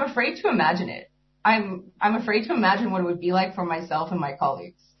 I'm afraid to imagine it. I'm afraid to imagine what it would be like for myself and my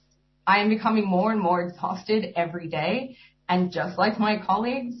colleagues. I am becoming more and more exhausted every day, and just like my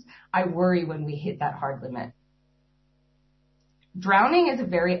colleagues, I worry when we hit that hard limit. Drowning is a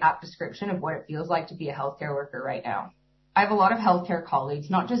very apt description of what it feels like to be a healthcare worker right now. I have a lot of healthcare colleagues,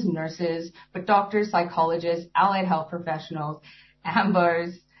 not just nurses, but doctors, psychologists, allied health professionals,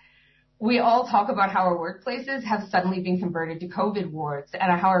 AMBARs. We all talk about how our workplaces have suddenly been converted to COVID wards and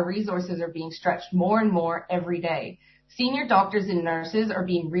how our resources are being stretched more and more every day. Senior doctors and nurses are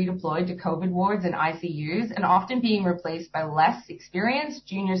being redeployed to COVID wards and ICUs and often being replaced by less experienced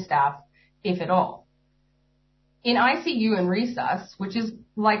junior staff, if at all. In ICU and resus, which is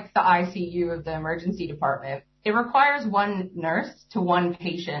like the ICU of the emergency department, it requires one nurse to one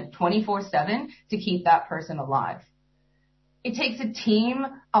patient 24/7 to keep that person alive. It takes a team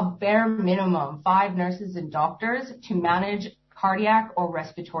of bare minimum 5 nurses and doctors to manage cardiac or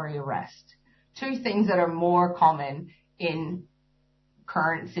respiratory arrest, 2 things that are more common in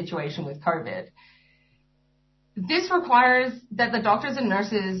current situation with COVID. This requires that the doctors and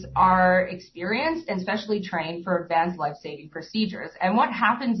nurses are experienced and specially trained for advanced life-saving procedures. And what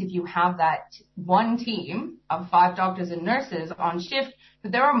happens if you have that one team of 5 doctors and nurses on shift,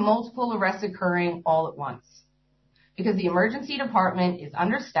 but there are multiple arrests occurring all at once? Because the emergency department is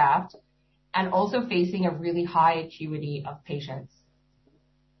understaffed and also facing a really high acuity of patients.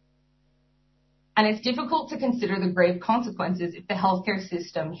 And it's difficult to consider the grave consequences if the healthcare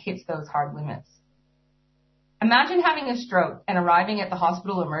system hits those hard limits. Imagine having a stroke and arriving at the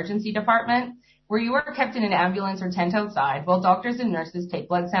hospital emergency department where you are kept in an ambulance or tent outside while doctors and nurses take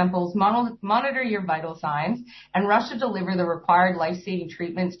blood samples, monitor your vital signs, and rush to deliver the required life-saving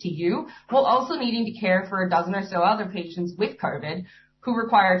treatments to you, while also needing to care for a dozen or so other patients with COVID who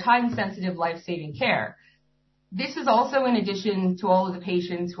require time-sensitive life-saving care. This is also in addition to all of the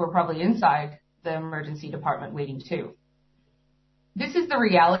patients who are probably inside the emergency department waiting too. This is the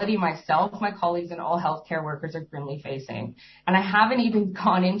reality myself, my colleagues, and all healthcare workers are grimly facing. And I haven't even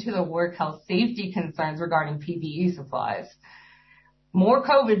gone into the work health safety concerns regarding PPE supplies. More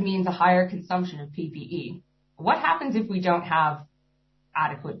COVID means a higher consumption of PPE. What happens if we don't have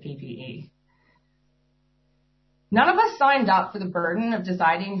adequate PPE? None of us signed up for the burden of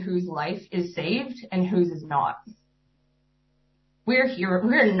deciding whose life is saved and whose is not.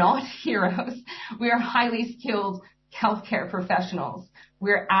 We're not heroes. We are highly skilled healthcare professionals.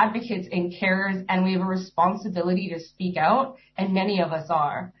 We're advocates and carers, and we have a responsibility to speak out, and many of us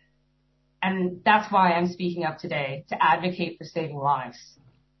are. And that's why I'm speaking up today, to advocate for saving lives.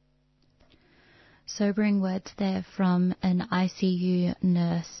 Sobering words there from an ICU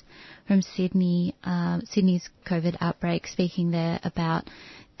nurse from Sydney, Sydney's COVID outbreak, speaking there about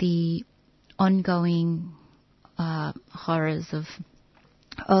the ongoing horrors of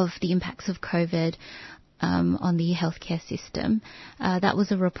the impacts of COVID on the healthcare system. That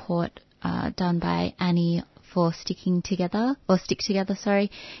was a report done by Annie for Stick Together.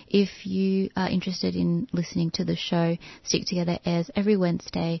 If you are interested in listening to the show, Stick Together airs every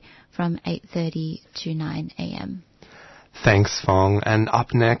Wednesday from 8:30 to 9 a.m. Thanks, Fong. And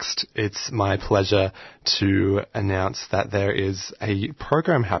up next, it's my pleasure to announce that there is a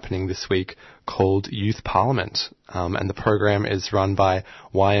program happening this week called Youth Parliament. And the program is run by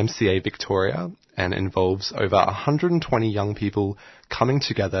YMCA Victoria and involves over 120 young people coming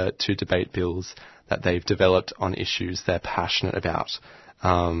together to debate bills that they've developed on issues they're passionate about.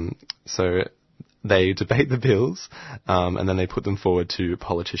 So they debate the bills and then they put them forward to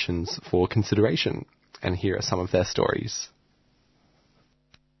politicians for consideration. And here are some of their stories.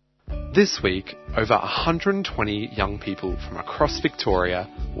 This week, over 120 young people from across Victoria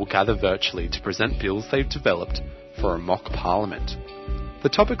will gather virtually to present bills they've developed for a mock parliament. The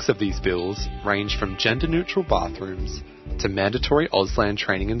topics of these bills range from gender-neutral bathrooms to mandatory Auslan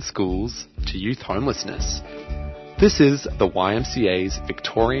training in schools to youth homelessness. This is the YMCA's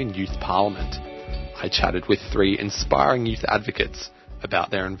Victorian Youth Parliament. I chatted with 3 inspiring youth advocates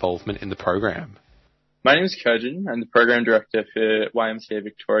about their involvement in the program. My name is Kurjan. I'm the Program Director for YMCA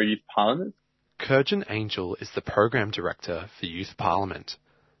Victoria Youth Parliament. Kurjan Angel is the Program Director for Youth Parliament.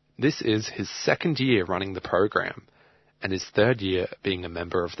 This is his 2nd year running the program and his 3rd year being a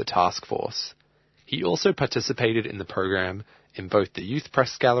member of the task force. He also participated in the program in both the Youth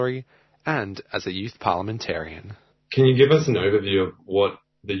Press Gallery and as a youth parliamentarian. Can you give us an overview of what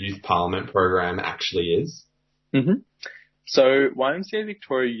the Youth Parliament program actually is? Mm-hmm. So YMCA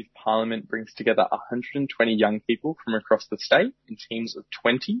Victoria Youth Parliament brings together 120 young people from across the state in teams of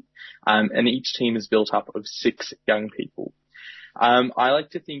 20, and each team is built up of 6 young people. I like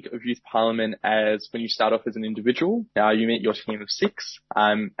to think of Youth Parliament as when you start off as an individual, you meet your team of 6,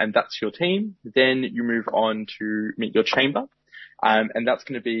 and that's your team. Then you move on to meet your chamber, and that's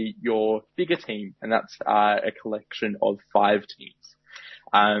going to be your bigger team, and that's a collection of 5 teams.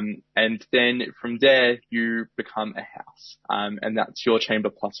 And then from there you become a house, and that's your chamber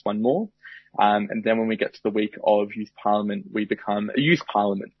plus 1 more. And then when we get to the week of Youth Parliament, we become a Youth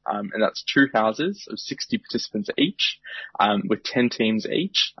Parliament, and that's 2 houses of 60 participants each, with 10 teams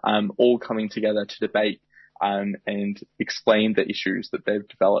each, all coming together to debate, and explain the issues that they've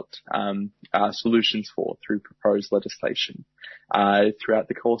developed, solutions for through proposed legislation, throughout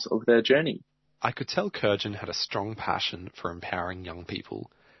the course of their journey. I could tell Kurjan had a strong passion for empowering young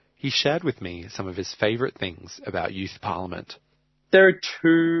people. He shared with me some of his favourite things about Youth Parliament. There are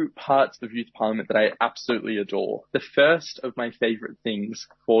 2 parts of Youth Parliament that I absolutely adore. The first of my favourite things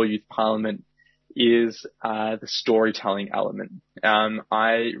for Youth Parliament is the storytelling element.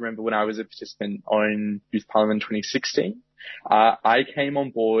 I remember when I was a participant on Youth Parliament 2016, I came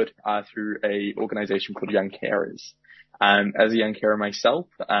on board through an organisation called Young Carers. As a young carer myself,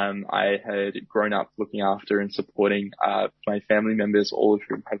 I had grown up looking after and supporting my family members, all of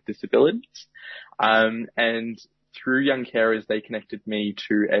whom have disabilities. And through Young Carers, they connected me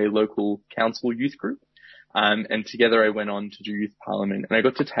to a local council youth group. And together I went on to do Youth Parliament. And I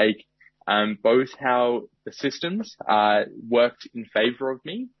got to take both how the systems worked in favour of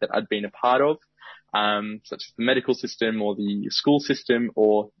me that I'd been a part of, such as the medical system or the school system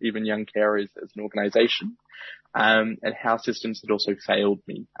or even Young Carers as an organisation. And how systems had also failed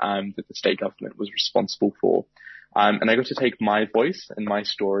me, that the state government was responsible for. And I got to take my voice and my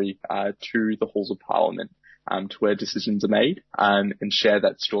story, to the halls of parliament, to where decisions are made, and share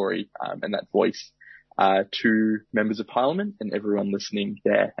that story, and that voice, to members of parliament and everyone listening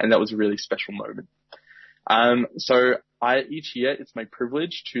there. And that was a really special moment. So each year, it's my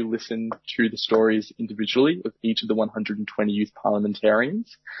privilege to listen to the stories individually of each of the 120 youth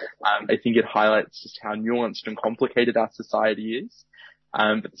parliamentarians. I think it highlights just how nuanced and complicated our society is.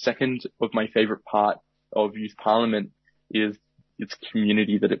 But the second of my favorite part of youth parliament is its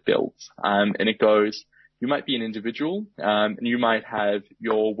community that it builds. And it goes, you might be an individual, and you might have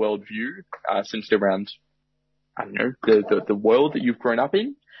your worldview, centered around, I don't know, the world that you've grown up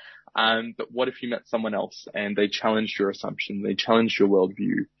in. But what if you met someone else and they challenged your assumption, they challenged your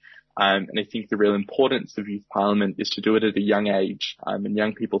worldview? And I think the real importance of youth parliament is to do it at a young age, and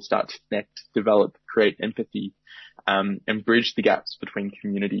young people start to connect, develop, create empathy, and bridge the gaps between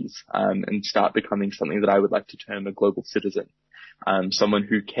communities, and start becoming something that I would like to term a global citizen, someone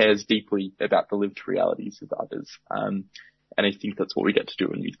who cares deeply about the lived realities of others. And I think that's what we get to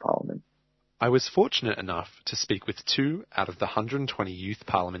do in youth parliament. I was fortunate enough to speak with 2 out of the 120 youth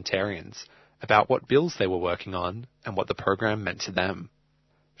parliamentarians about what bills they were working on and what the program meant to them.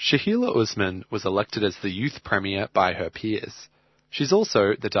 Shahila Usman was elected as the Youth Premier by her peers. She's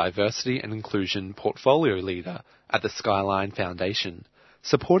also the Diversity and Inclusion Portfolio Leader at the Skyline Foundation,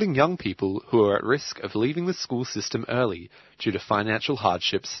 supporting young people who are at risk of leaving the school system early due to financial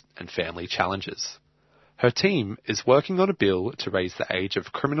hardships and family challenges. Her team is working on a bill to raise the age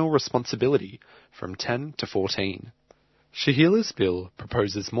of criminal responsibility from 10 to 14. Shahila's bill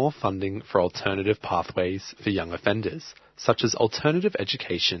proposes more funding for alternative pathways for young offenders, such as alternative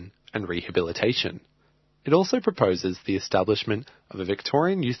education and rehabilitation. It also proposes the establishment of a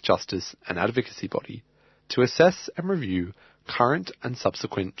Victorian youth justice and advocacy body to assess and review current and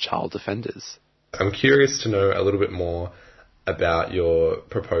subsequent child offenders. I'm curious to know a little bit more about your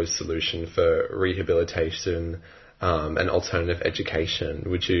proposed solution for rehabilitation and alternative education.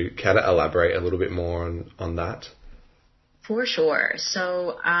 Would you care to elaborate a little bit more on that? For sure.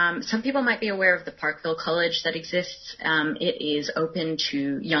 So some people might be aware of the Parkville College that exists. It is open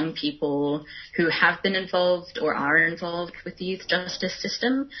to young people who have been involved or are involved with the youth justice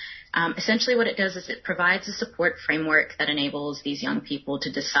system. Essentially what it does is it provides a support framework that enables these young people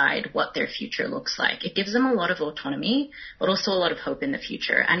to decide what their future looks like. It gives them a lot of autonomy, but also a lot of hope in the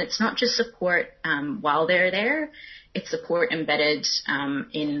future. And it's not just support while they're there. It's support embedded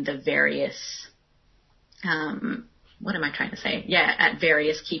in the various at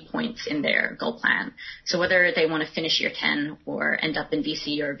various key points in their goal plan. So whether they want to finish year 10 or end up in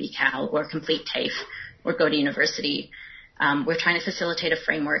VC or VCAL or complete TAFE or go to university, we're trying to facilitate a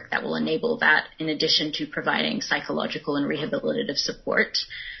framework that will enable that, in addition to providing psychological and rehabilitative support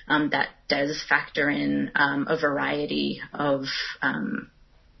that does factor in a variety of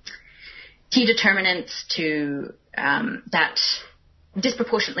key determinants to that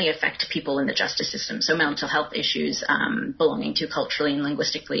disproportionately affect people in the justice system. So mental health issues, belonging to culturally and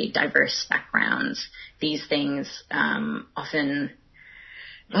linguistically diverse backgrounds. These things often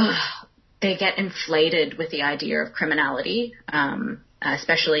they get inflated with the idea of criminality,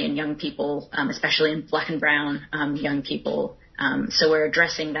 especially in young people, especially in Black and brown young people. So we're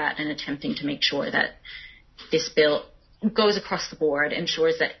addressing that and attempting to make sure that this bill goes across the board,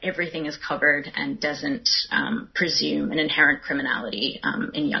 ensures that everything is covered and doesn't presume an inherent criminality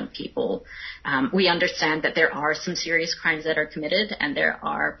in young people. We understand that there are some serious crimes that are committed, and there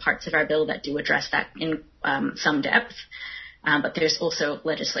are parts of our bill that do address that in some depth. But there's also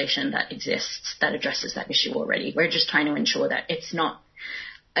legislation that exists that addresses that issue already. We're just trying to ensure that it's not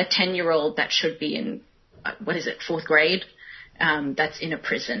a 10-year-old that should be in, 4th grade, that's in a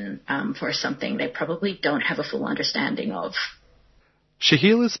prison for something they probably don't have a full understanding of.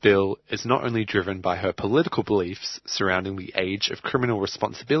 Shahila's bill is not only driven by her political beliefs surrounding the age of criminal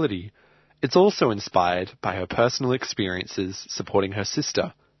responsibility, it's also inspired by her personal experiences supporting her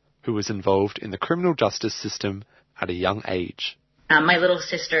sister, who was involved in the criminal justice system at a young age. My little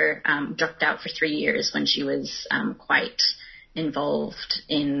sister dropped out for 3 years when she was quite involved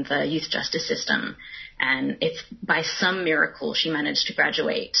in the youth justice system. And it's by some miracle she managed to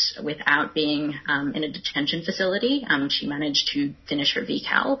graduate without being in a detention facility. She managed to finish her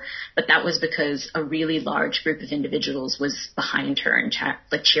VCAL, but that was because a really large group of individuals was behind her and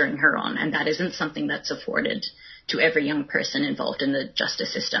cheering her on. And that isn't something that's afforded to every young person involved in the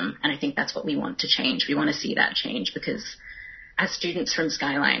justice system. And I think that's what we want to change. We want to see that change because as students from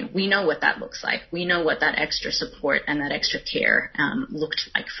Skyline, we know what that looks like. We know what that extra support and that extra care looked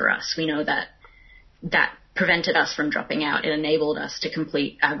like for us. We know that prevented us from dropping out. It enabled us to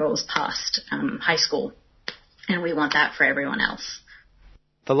complete our goals past high school. And we want that for everyone else.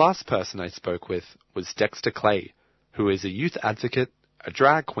 The last person I spoke with was Dexter Clay, who is a youth advocate, a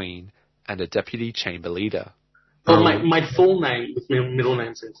drag queen, and a deputy chamber leader. Well, my full name, with my middle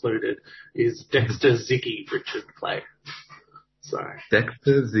names included, is Dexter Ziggy Richard Clay. So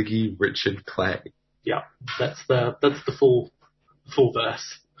Dexter Ziggy Richard Clay. Yeah, that's the full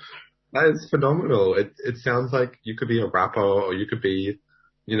verse. That is phenomenal. It sounds like you could be a rapper, or you could be,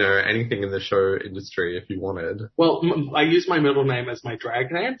 anything in the show industry if you wanted. Well, I use my middle name as my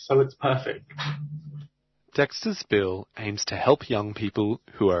drag name, so it's perfect. Dexter's bill aims to help young people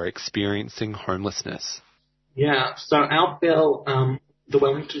who are experiencing homelessness. Yeah, so our bill, the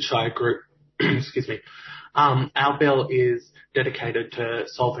Wellington Shire Group, excuse me, our bill is dedicated to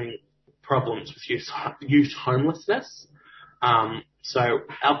solving problems with youth homelessness. So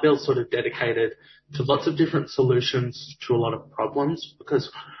our bill's sort of dedicated to lots of different solutions to a lot of problems,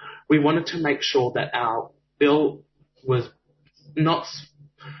 because we wanted to make sure that our bill was not,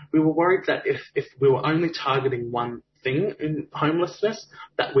 we were worried that if we were only targeting one thing in homelessness,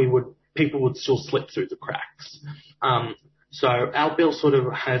 that people would still slip through the cracks. So our bill sort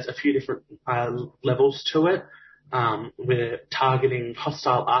of has a few different levels to it. We're targeting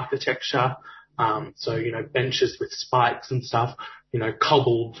hostile architecture, so, benches with spikes and stuff,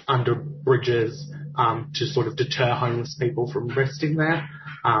 cobbled under bridges, to sort of deter homeless people from resting there.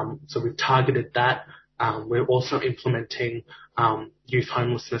 So we've targeted that. We're also implementing youth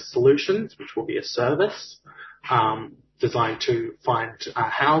homelessness solutions, which will be a service designed to find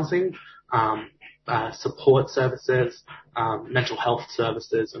housing, support services, mental health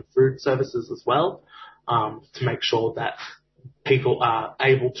services, and food services as well, to make sure that people are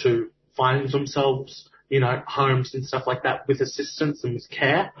able to find themselves, homes and stuff like that with assistance and with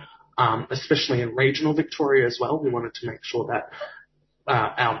care, especially in regional Victoria as well. We wanted to make sure that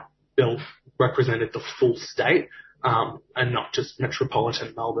our bill represented the full state, and not just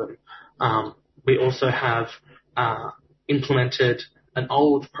metropolitan Melbourne. We also have implemented an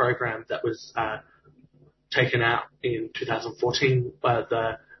old program that was taken out in 2014 by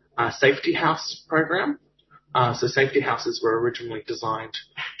the Safety House program. So safety houses were originally designed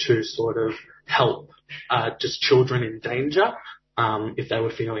to sort of help just children in danger. If they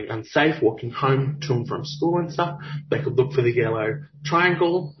were feeling unsafe walking home to and from school and stuff, they could look for the yellow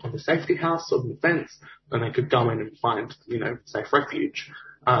triangle on the safety house or the fence, and they could go in and find, safe refuge.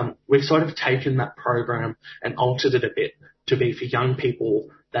 We've sort of taken that program and altered it a bit to be for young people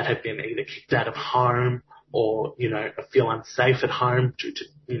that have been either kicked out of home or, feel unsafe at home due to,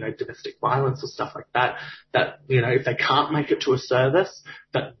 domestic violence or stuff like that, if they can't make it to a service,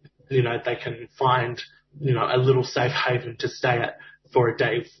 that, they can find, a little safe haven to stay at for a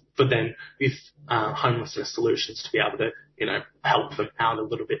day for then with homelessness solutions to be able to, help them out a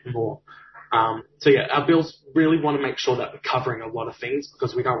little bit more. So yeah, our bills really want to make sure that we're covering a lot of things,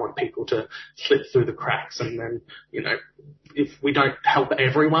 because we don't want people to slip through the cracks, and then, if we don't help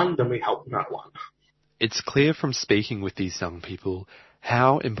everyone, then we help no one. It's clear from speaking with these young people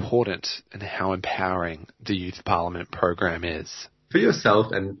how important and how empowering the Youth Parliament program is. For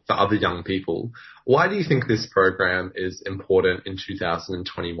yourself and for other young people, why do you think this program is important in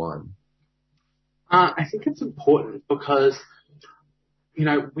 2021? I think it's important because,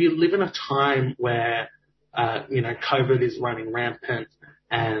 we live in a time where, COVID is running rampant,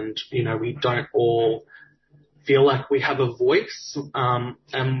 and, we don't all feel like we have a voice,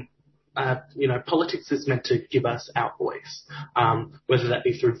 and politics is meant to give us our voice, whether that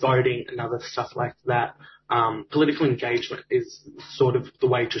be through voting and other stuff like that. Political engagement is sort of the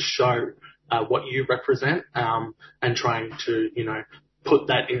way to show what you represent, and trying to, put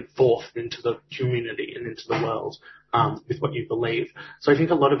that forth into the community and into the world with what you believe. So I think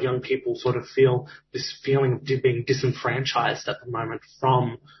a lot of young people sort of feel this feeling of being disenfranchised at the moment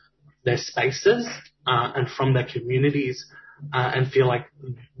from their spaces and from their communities, and feel like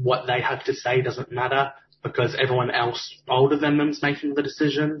what they have to say doesn't matter because everyone else older than them is making the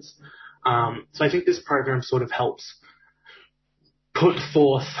decisions. So I think this program sort of helps put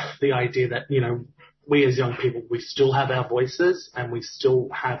forth the idea that, we as young people, we still have our voices and we still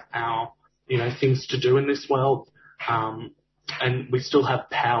have our, things to do in this world. And we still have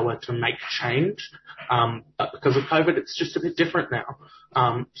power to make change. But because of COVID, it's just a bit different now.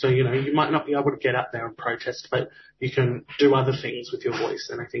 So, you might not be able to get out there and protest, but you can do other things with your voice.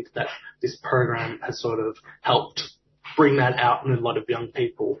 And I think that this program has sort of helped bring that out in a lot of young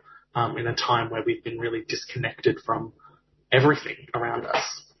people, in a time where we've been really disconnected from everything around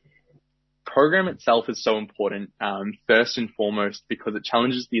us. Program itself is so important, first and foremost, because it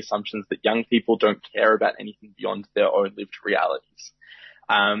challenges the assumptions that young people don't care about anything beyond their own lived realities.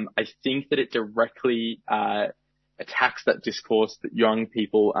 I think that it directly attacks that discourse that young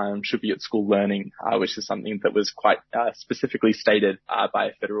people should be at school learning, which is something that was quite specifically stated by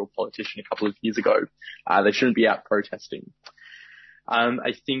a federal politician a couple of years ago. They shouldn't be out protesting.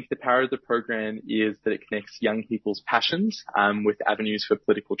 I think the power of the program is that it connects young people's passions with avenues for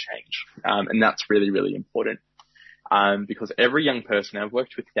political change. And that's really, really important. Because every young person, I've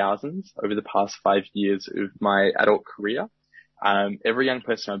worked with thousands over the past 5 years of my adult career. Every young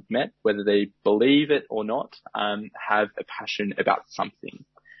person I've met, whether they believe it or not, have a passion about something.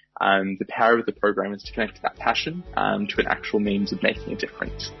 The power of the program is to connect that passion to an actual means of making a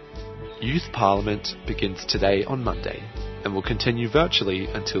difference. Youth Parliament begins today on Monday and will continue virtually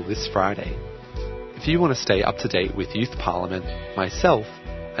until this Friday. If you want to stay up to date with Youth Parliament, myself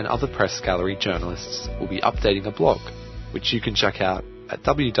and other Press Gallery journalists will be updating a blog, which you can check out at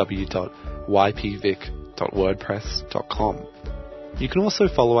www.ypvic.wordpress.com. You can also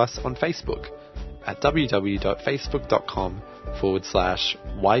follow us on Facebook at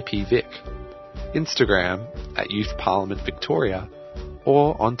www.facebook.com/YPVic, Instagram at Youth Parliament Victoria,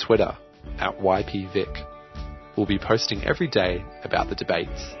 or on Twitter at YPVic. We'll be posting every day about the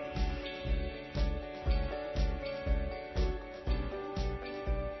debates.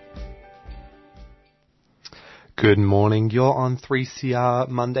 Good morning, you're on 3CR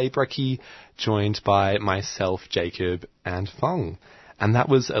Monday Brekkie, joined by myself, Jacob, and Fung. And that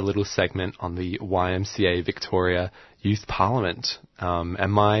was a little segment on the YMCA Victoria Youth Parliament.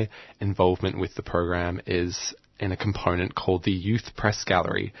 And my involvement with the program is in a component called the Youth Press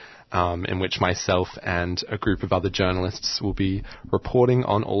Gallery, in which myself and a group of other journalists will be reporting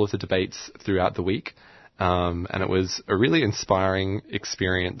on all of the debates throughout the week. And it was a really inspiring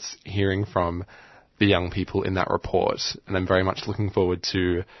experience hearing from the young people in that report, and I'm very much looking forward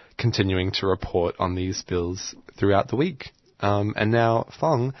to continuing to report on these bills throughout the week. And now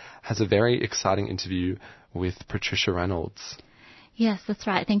Fung has a very exciting interview with Patricia Reynolds. Yes, that's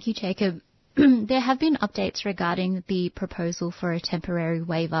right. Thank you, Jacob. There have been updates regarding the proposal for a temporary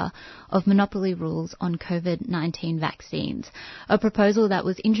waiver of monopoly rules on COVID-19 vaccines, a proposal that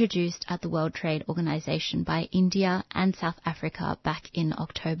was introduced at the World Trade Organization by India and South Africa back in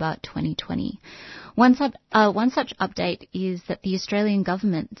October 2020. One such update is that the Australian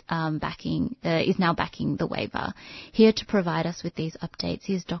government is now backing the waiver. Here to provide us with these updates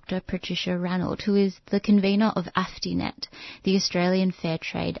is Dr. Patricia Reynolds, who is the convener of AFTINET, the Australian Fair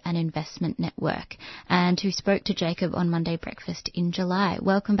Trade and Investment Network, and who spoke to Jacob on Monday Breakfast in July.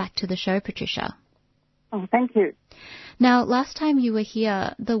 Welcome back to the show, Patricia. Oh, thank you. Now, last time you were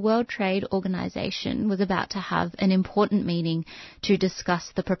here, the World Trade Organization was about to have an important meeting to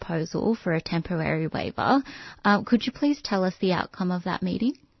discuss the proposal for a temporary waiver. Could you please tell us the outcome of that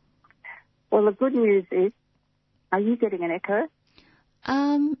meeting? Well, the good news is, are you getting an echo?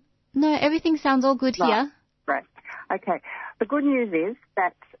 No, everything sounds all good here. Right. Okay. The good news is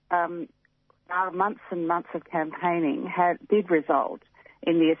that our months and months of campaigning did result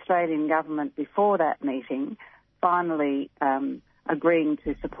in the Australian government before that meeting finally agreeing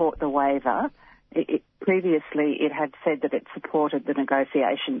to support the waiver. Previously it had said that it supported the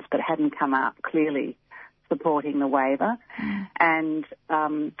negotiations but hadn't come out clearly supporting the waiver. And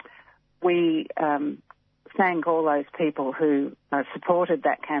we thank all those people who supported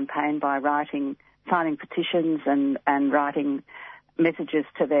that campaign by signing petitions and writing messages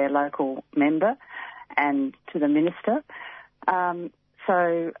to their local member and to the minister.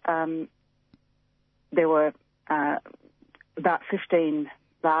 So there were about 15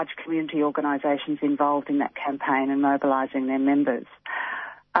 large community organisations involved in that campaign and mobilising their members.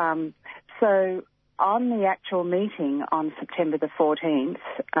 So on the actual meeting on September the 14th,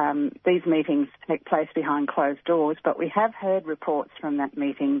 these meetings take place behind closed doors, but we have heard reports from that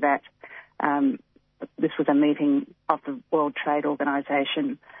meeting that this was a meeting of the World Trade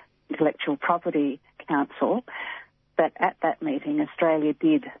Organization Intellectual Property Council, that at that meeting Australia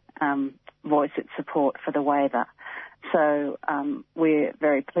did voice its support for the waiver. So we're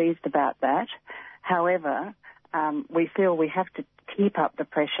very pleased about that. However, we feel we have to keep up the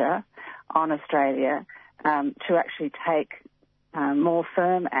pressure on Australia to actually take more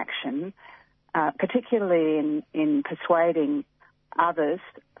firm action, particularly in persuading other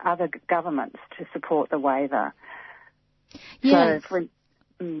governments to support the waiver. Yes. So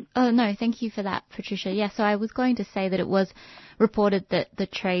Oh, no, thank you for that, Patricia. Yeah, so I was going to say that it was reported that the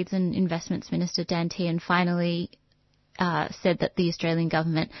Trades and Investments Minister, Dan Tehan, finally said that the Australian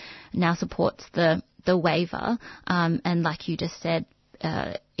government now supports the waiver. And like you just said,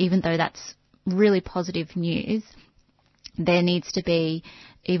 even though that's really positive news, there needs to be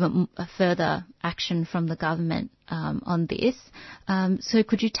even further action from the government on this. So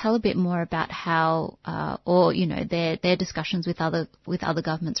could you tell a bit more about how, their discussions with other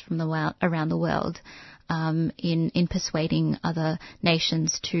governments from around the world in persuading other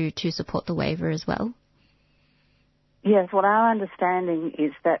nations to support the waiver as well? Yes, well, our understanding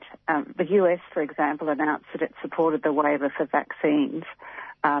is that the US, for example, announced that it supported the waiver for vaccines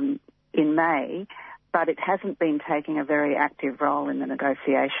in May, but it hasn't been taking a very active role in the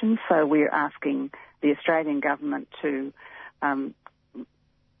negotiations. So we're asking the Australian government to,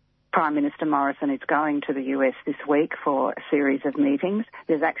 Prime Minister Morrison is going to the US this week for a series of meetings.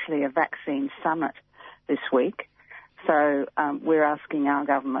 There's actually a vaccine summit this week. So we're asking our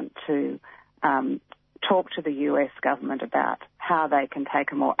government to talk to the US government about how they can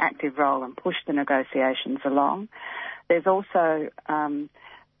take a more active role and push the negotiations along. There's also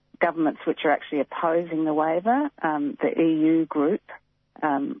governments which are actually opposing the waiver. The EU group,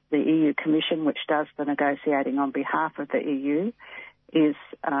 the EU Commission, which does the negotiating on behalf of the EU, is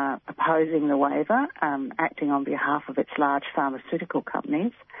opposing the waiver, acting on behalf of its large pharmaceutical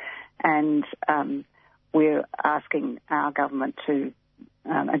companies. And we're asking our government to,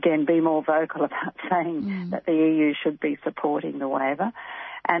 again, be more vocal about saying that the EU should be supporting the waiver.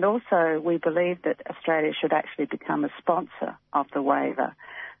 And also, we believe that Australia should actually become a sponsor of the waiver.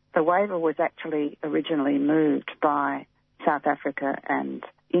 The waiver was actually originally moved by South Africa and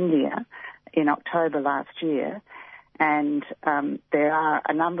India in October last year, and there are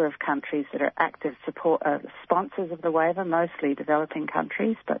a number of countries that are active sponsors of the waiver, mostly developing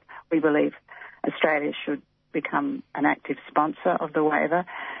countries, but we believe Australia should become an active sponsor of the waiver.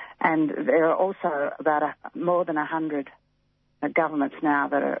 And there are also about more than 100 governments now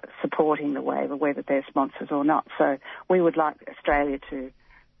that are supporting the waiver, whether they're sponsors or not. So we would like Australia to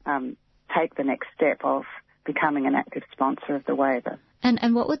take the next step of becoming an active sponsor of the waiver.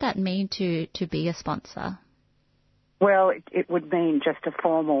 And what would that mean to be a sponsor? Well, it would mean just a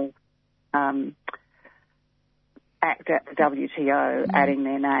formal act at the WTO, adding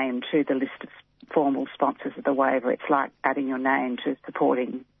their name to the list of formal sponsors of the waiver. It's like adding your name to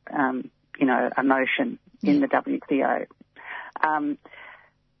supporting, a motion in the WTO.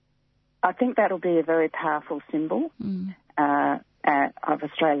 I think that'll be a very powerful symbol of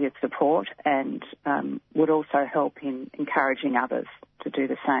Australia's support, and would also help in encouraging others to do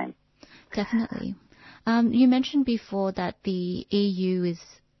the same. Definitely. You mentioned before that the EU is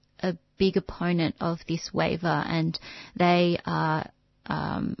a big opponent of this waiver, and they are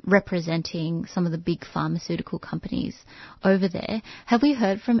representing some of the big pharmaceutical companies over there. Have we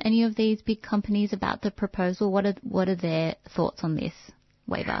heard from any of these big companies about the proposal? What are their thoughts on this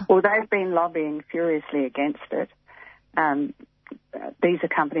waiver? Well, they've been lobbying furiously against it. These are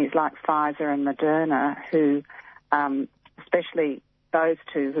companies like Pfizer and Moderna who, especially those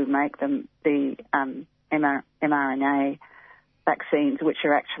two who make them, the mRNA vaccines, which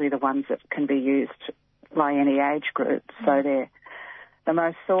are actually the ones that can be used by any age group. So they're the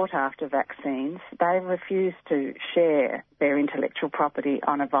most sought-after vaccines. They've refused to share their intellectual property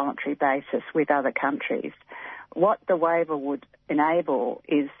on a voluntary basis with other countries. What the waiver would enable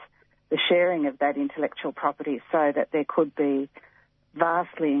is the sharing of that intellectual property so that there could be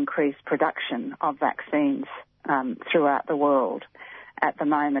vastly increased production of vaccines throughout the world. At the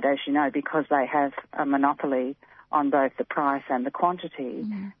moment, as you know, because they have a monopoly on both the price and the quantity,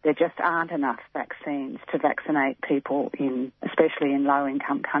 there just aren't enough vaccines to vaccinate people especially in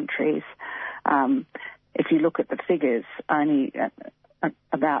low-income countries. If you look at the figures, only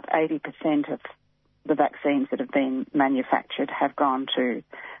about 80% of the vaccines that have been manufactured have gone to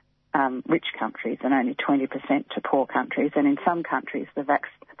rich countries and only 20% to poor countries. And in some countries,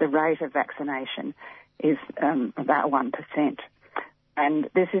 the rate of vaccination is about 1%. And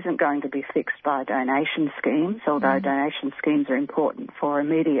this isn't going to be fixed by donation schemes, although donation schemes are important for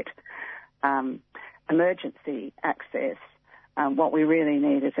immediate emergency access. What we really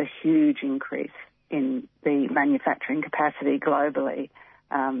need is a huge increase in the manufacturing capacity globally,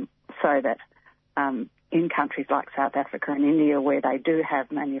 so that in countries like South Africa and India, where they do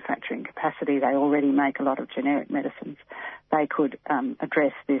have manufacturing capacity, they already make a lot of generic medicines, they could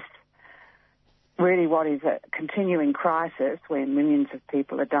address this really what is a continuing crisis where millions of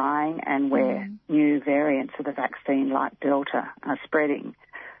people are dying and where new variants of the vaccine like Delta are spreading.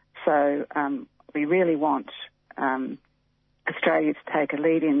 So we really want Australia to take a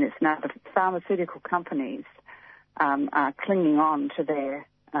lead in this. Now, the pharmaceutical companies are clinging on to their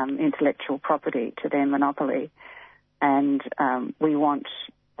intellectual property, to their monopoly, and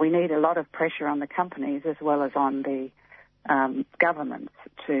we need a lot of pressure on the companies as well as on the governments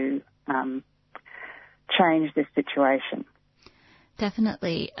to change this situation.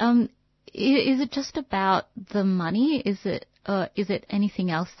 Definitely. Is it just about the money? Is it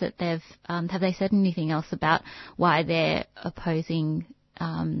anything else that they've have they said anything else about why they're opposing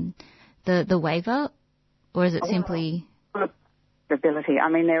the waiver, or is it simply ability? I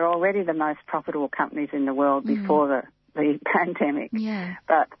mean, they're already the most profitable companies in the world before the pandemic. Yeah.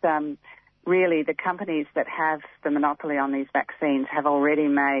 But really, the companies that have the monopoly on these vaccines have already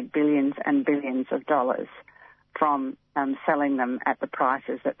made billions and billions of dollars from selling them at the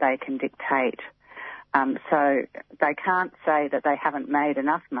prices that they can dictate. So they can't say that they haven't made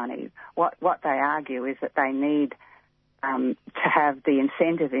enough money. What they argue is that they need to have the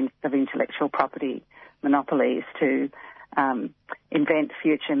incentive of intellectual property monopolies to invent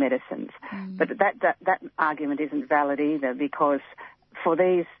future medicines. But that argument isn't valid either, because for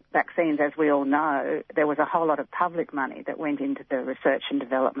these vaccines, as we all know, there was a whole lot of public money that went into the research and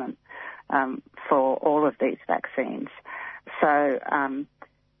development for all of these vaccines. So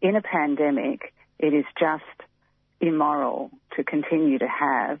in a pandemic, it is just immoral to continue to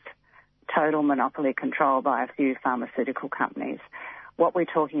have total monopoly control by a few pharmaceutical companies. What we're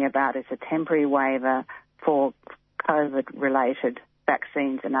talking about is a temporary waiver for COVID-related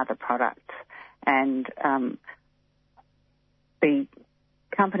vaccines and other products. And the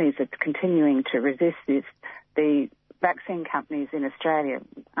companies are continuing to resist this. The vaccine companies in Australia,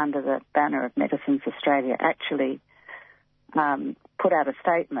 under the banner of Medicines Australia, actually put out a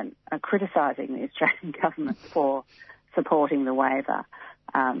statement criticising the Australian government for supporting the waiver.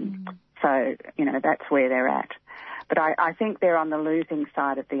 So, that's where they're at. But I think they're on the losing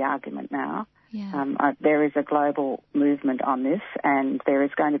side of the argument now. Yeah. There is a global movement on this, and there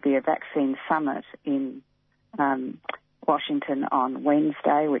is going to be a vaccine summit in Washington on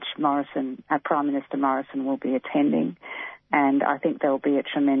Wednesday, which Prime Minister Morrison will be attending. And I think there will be a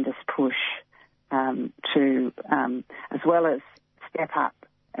tremendous push to, as well as step up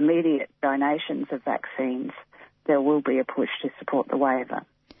immediate donations of vaccines, there will be a push to support the waiver.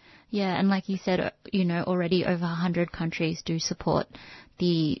 Yeah, and like you said, already over 100 countries do support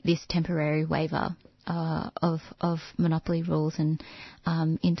this temporary waiver of monopoly rules and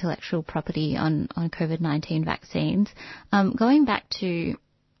intellectual property on COVID-19 vaccines. Going back to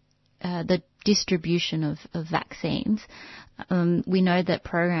the distribution of vaccines, we know that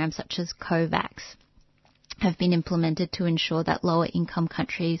programs such as COVAX have been implemented to ensure that lower income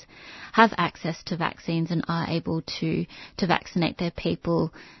countries have access to vaccines and are able to vaccinate their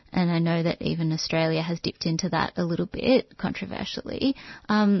people. And I know that even Australia has dipped into that a little bit, controversially.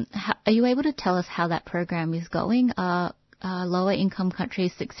 Are you able to tell us how that program is going? Are lower income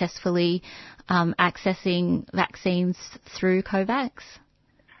countries successfully accessing vaccines through COVAX?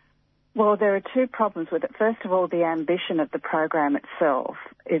 Well, there are two problems with it. First of all, the ambition of the program itself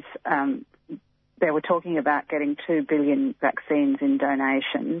is they were talking about getting 2 billion vaccines in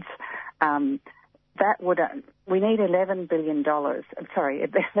donations. We need $11 billion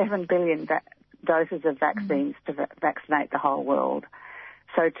doses of vaccines to vaccinate the whole world.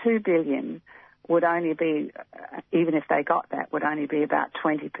 So 2 billion would only be, even if they got that, would only be about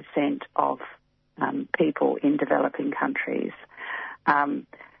 20% of people in developing countries.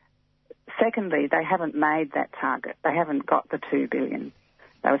 Secondly, they haven't made that target. They haven't got the 2 billion.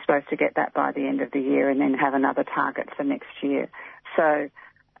 They were supposed to get that by the end of the year and then have another target for next year. So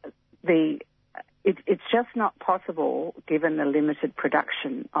it's just not possible, given the limited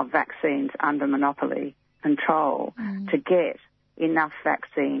production of vaccines under monopoly control, to get enough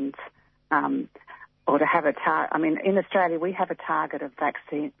vaccines or to have a target. I mean, in Australia, we have a target of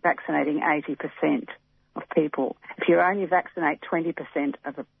vaccinating 80% of people. If you only vaccinate 20%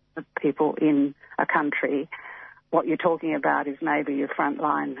 of people in a country, what you're talking about is maybe your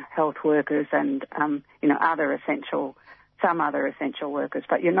frontline health workers and, some other essential workers,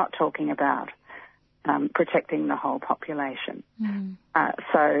 but you're not talking about protecting the whole population.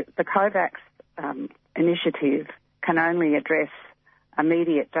 So the COVAX initiative can only address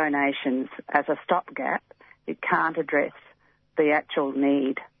immediate donations as a stopgap. It can't address the actual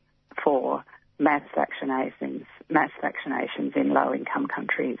need for mass vaccinations in low-income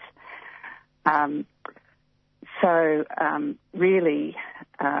countries. Really,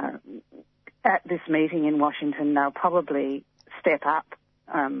 at this meeting in Washington, they'll probably step up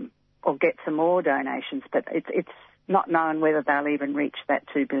or get some more donations, but it's not known whether they'll even reach that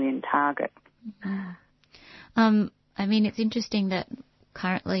 2 billion target. I mean, it's interesting that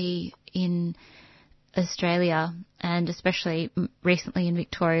currently in Australia, and especially recently in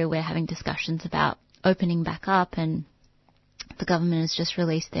Victoria, we're having discussions about opening back up, and the government has just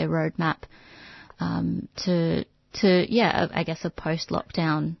released their roadmap to I guess, a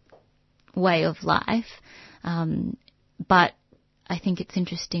post-lockdown way of life. But I think it's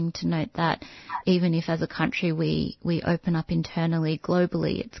interesting to note that even if as a country we open up internally,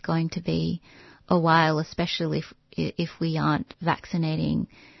 globally, it's going to be a while, especially if we aren't vaccinating,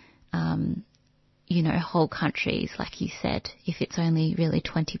 whole countries, like you said, if it's only really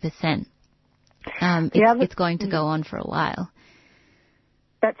 20%. It's going to go on for a while.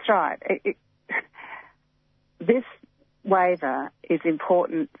 That's right. This waiver is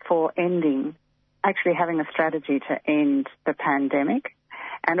important for actually having a strategy to end the pandemic,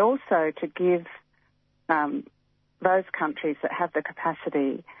 and also to give those countries that have the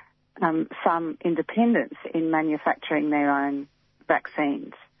capacity some independence in manufacturing their own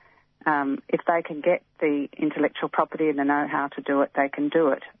vaccines. If they can get the intellectual property and the know-how to do it, they can do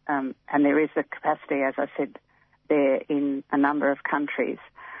it. And there is the capacity, as I said, there in a number of countries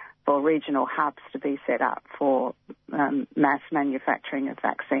for regional hubs to be set up for mass manufacturing of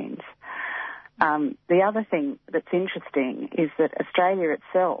vaccines. The other thing that's interesting is that Australia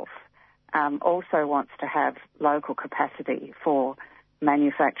itself also wants to have local capacity for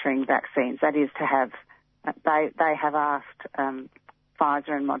manufacturing vaccines. That is to have, they have asked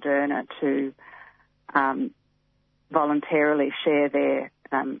Pfizer and Moderna to voluntarily share their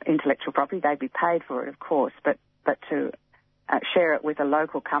intellectual property. They'd be paid for it, of course, but to share it with a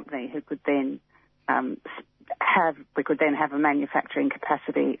local company who could then we could then have a manufacturing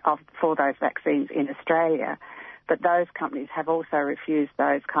capacity for those vaccines in Australia. But those companies have also refused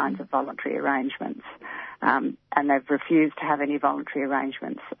those kinds of voluntary arrangements, and they've refused to have any voluntary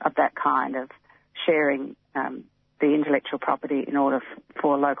arrangements of that kind of sharing the intellectual property in order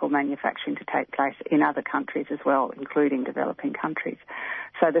for local manufacturing to take place in other countries as well, including developing countries.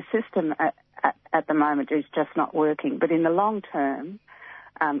 So the system at the moment is just not working. But in the long term,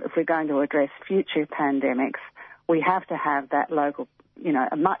 if we're going to address future pandemics, we have to have that local,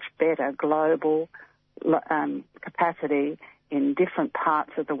 a much better global capacity in different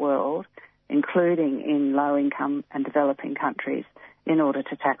parts of the world, including in low-income and developing countries, in order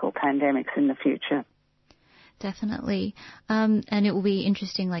to tackle pandemics in the future. Definitely. And it will be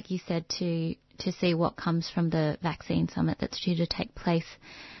interesting, like you said, to see what comes from the vaccine summit that's due to take place.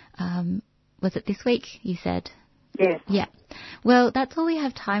 Was it this week, you said? Yes. Yeah. Well, that's all we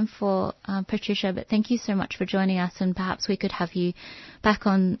have time for, Patricia, but thank you so much for joining us, and perhaps we could have you back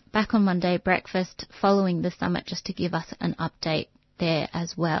on Monday breakfast following the summit just to give us an update there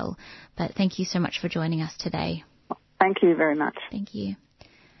as well. But thank you so much for joining us today. Thank you very much. Thank you.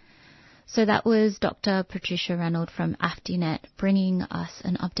 So that was Dr. Patricia Ranald from AFDINET bringing us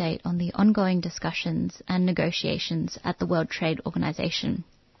an update on the ongoing discussions and negotiations at the World Trade Organization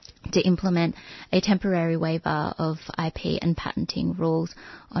to implement a temporary waiver of IP and patenting rules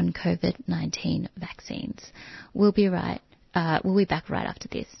on COVID-19 vaccines. We'll be back right after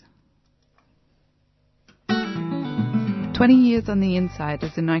this. 20 Years on the Inside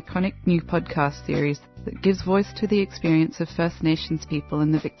is an iconic new podcast series that gives voice to the experience of First Nations people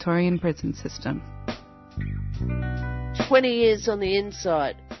in the Victorian prison system. 20 Years on the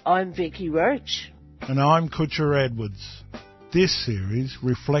Inside. I'm Vicky Roach. And I'm Kutcher Edwards. This series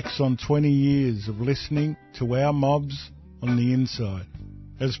reflects on 20 years of listening to our mobs on the inside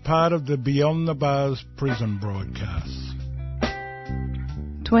as part of the Beyond the Bars prison broadcasts.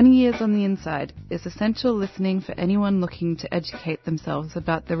 20 Years on the Inside is essential listening for anyone looking to educate themselves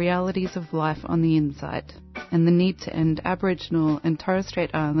about the realities of life on the inside and the need to end Aboriginal and Torres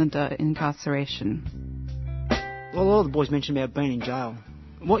Strait Islander incarceration. Well, a lot of the boys mentioned about being in jail.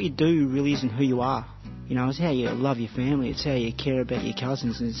 What you do really isn't who you are. It's how you love your family, it's how you care about your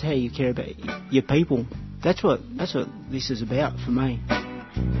cousins, and it's how you care about your people. That's what this is about for me.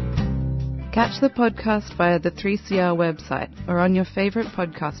 Catch the podcast via the 3CR website or on your favourite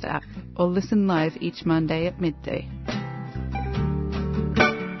podcast app, or listen live each Monday at midday.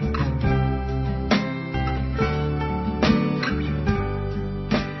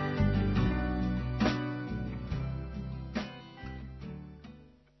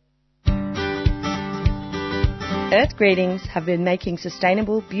 Earth Greetings have been making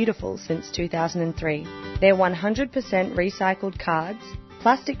sustainable beautiful since 2003. Their 100% recycled cards,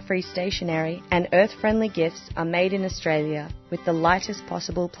 plastic-free stationery and earth-friendly gifts are made in Australia with the lightest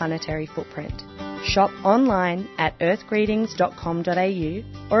possible planetary footprint. Shop online at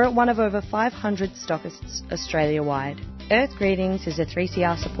earthgreetings.com.au or at one of over 500 stockists Australia-wide. Earth Greetings is a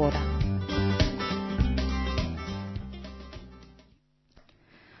 3CR supporter.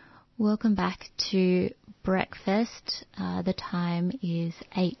 Welcome back to breakfast. The time is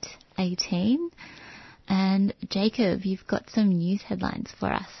 8:18. And Jacob, you've got some news headlines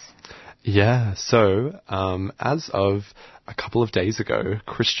for us. Yeah, so as of a couple of days ago,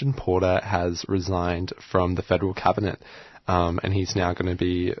 Christian Porter has resigned from the federal cabinet. And he's now going to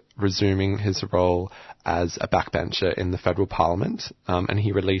be resuming his role as a backbencher in the federal parliament. And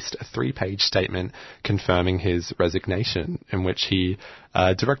he released a 3-page statement confirming his resignation, in which he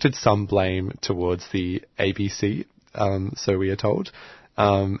directed some blame towards the ABC, so we are told.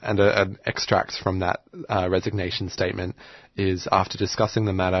 And an extract from that resignation statement is, after discussing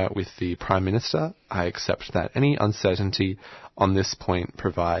the matter with the Prime Minister, I accept that any uncertainty on this point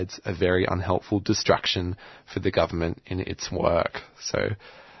provides a very unhelpful distraction for the government in its work. So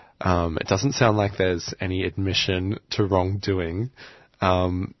it doesn't sound like there's any admission to wrongdoing.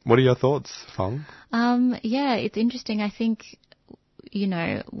 What are your thoughts, Fong? Yeah, it's interesting. I think,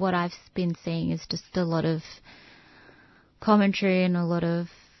 what I've been seeing is just a lot of commentary and a lot of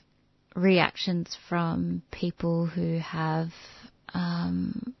reactions from people who have,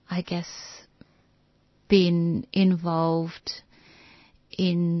 I guess, been involved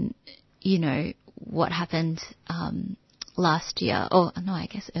in, what happened last year, or no, I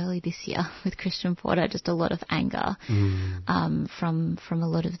guess early this year with Christian Porter. Just a lot of anger from a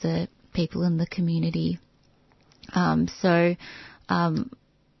lot of the people in the community.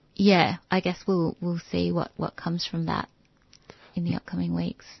 Yeah, I guess we'll see what comes from that in the upcoming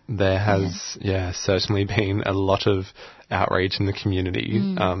weeks. There has, certainly been a lot of outrage in the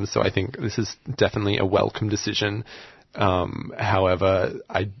community. So I think this is definitely a welcome decision. However,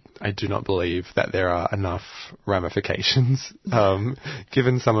 I do not believe that there are enough ramifications,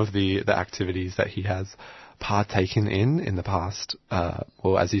 given some of the activities that he has partaken in the past,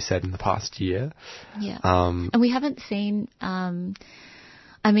 as you said, in the past year. Yeah. And we haven't seen,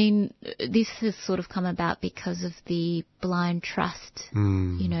 this has sort of come about because of the blind trust,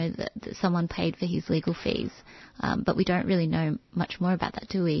 that someone paid for his legal fees. But we don't really know much more about that,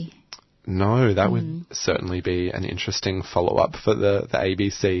 do we? No, that would certainly be an interesting follow-up for the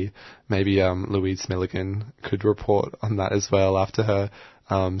ABC. Maybe Louise Milligan could report on that as well after her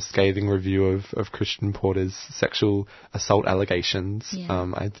scathing review of Christian Porter's sexual assault allegations.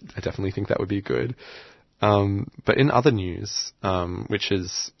 Yeah. I definitely think that would be good. But in other news, which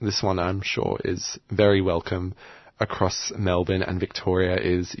is this one I'm sure is very welcome across Melbourne and Victoria,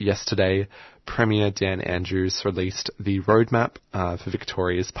 is yesterday Premier Dan Andrews released the roadmap for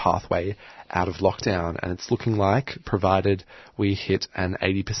Victoria's pathway out of lockdown, and it's looking like, provided we hit an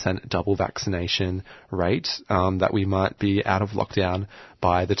 80% double vaccination rate, that we might be out of lockdown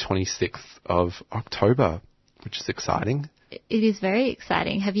by the 26th of October, which is exciting. It is very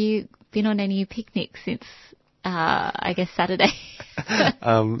exciting. Have you been on any picnics since, I guess, Saturday?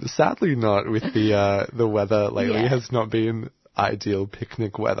 Sadly not, with the weather lately has not been ideal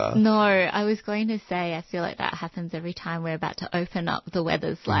picnic weather. No, I was going to say, I feel like that happens every time we're about to open up. The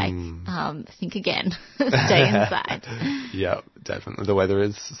weather's like, think again, stay inside. Yeah, definitely. The weather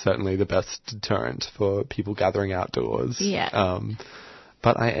is certainly the best deterrent for people gathering outdoors. Yeah.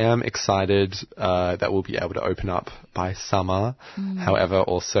 But I am excited that we'll be able to open up by summer. However,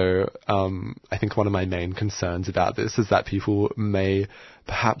 also, I think one of my main concerns about this is that people may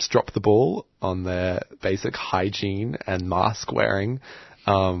perhaps drop the ball on their basic hygiene and mask wearing,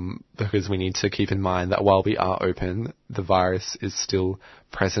 because we need to keep in mind that while we are open, the virus is still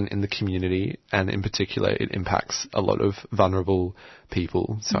present in the community, and in particular, it impacts a lot of vulnerable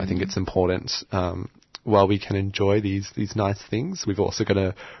people. So I think it's important, while we can enjoy these nice things, we've also got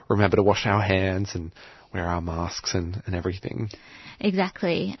to remember to wash our hands and wear our masks and everything.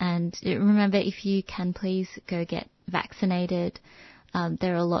 Exactly. And remember, if you can, please go get vaccinated.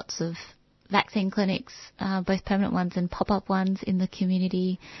 There are lots of vaccine clinics, both permanent ones and pop-up ones in the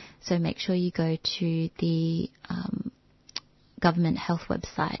community. So make sure you go to the government health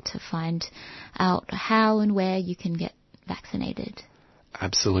website to find out how and where you can get vaccinated.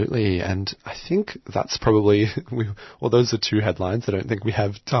 Absolutely, and I think that's probably, those are 2 headlines. I don't think we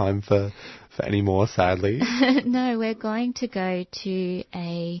have time for any more, sadly. No, we're going to go to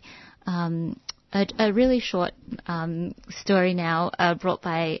a really short story now, brought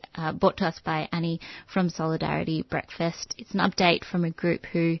to us by Annie from Solidarity Breakfast. It's an update from a group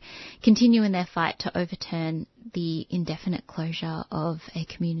who continue in their fight to overturn the indefinite closure of a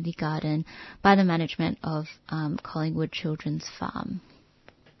community garden by the management of Collingwood Children's Farm.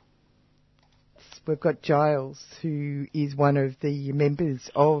 We've got Giles, who is one of the members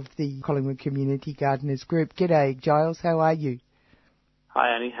of the Collingwood Community Gardeners group. G'day, Giles. How are you?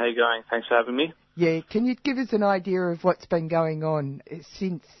 Hi, Annie. How you going? Thanks for having me. Yeah, can you give us an idea of what's been going on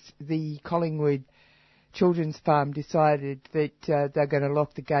since the Collingwood Children's Farm decided that they're going to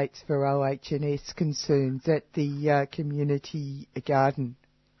lock the gates for OH&S concerns at the community garden?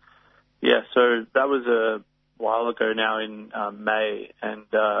 Yeah, so that was while ago now in May, and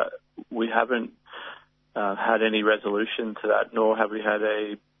we haven't had any resolution to that, nor have we had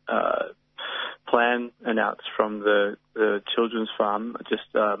a plan announced from the children's farm,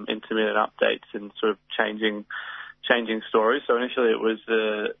 just intermittent updates and sort of changing stories. So initially it was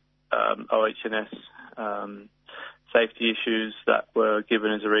the OH&S safety issues that were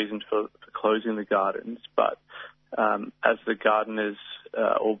given as a reason for closing the gardens, but as the gardeners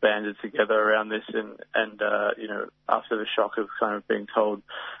all banded together around this and after the shock of kind of being told,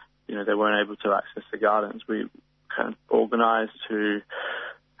 they weren't able to access the gardens, we kind of organised to,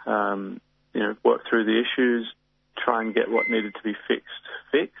 work through the issues, try and get what needed to be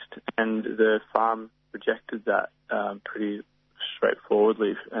fixed, and the farm rejected that pretty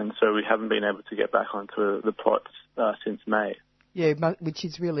straightforwardly, and so we haven't been able to get back onto the plots since May. Yeah, which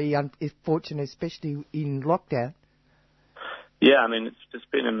is really unfortunate, especially in lockdown. Yeah, I mean, it's just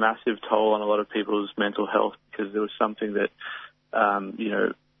been a massive toll on a lot of people's mental health, because there was something that,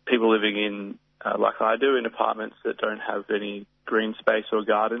 people living in, like I do, in apartments that don't have any green space or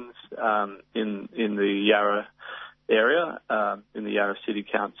gardens in the Yarra area, in the Yarra City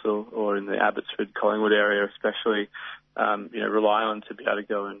Council or in the Abbotsford, Collingwood area especially, rely on to be able to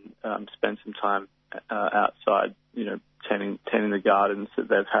go and spend some time outside, tending the gardens that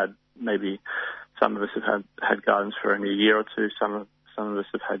they've had. Maybe some of us have had gardens for only a year or two. Some of us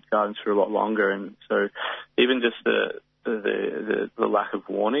have had gardens for a lot longer, and so even just the lack of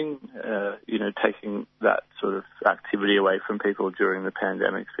warning, taking that sort of activity away from people during the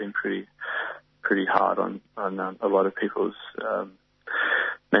pandemic's been pretty hard on a lot of people's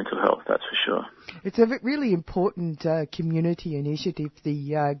mental health, that's for sure. It's a really important community initiative,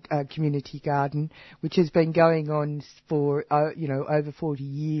 the community garden, which has been going on for over 40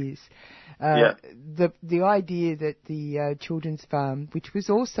 years. The idea that the children's farm, which was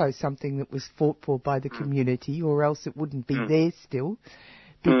also something that was fought for by the community, or else it wouldn't be there still,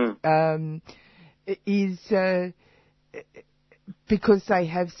 is because they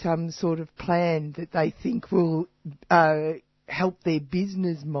have some sort of plan that they think will help their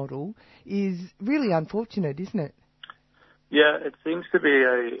business model, is really unfortunate, isn't it? Yeah, it seems to be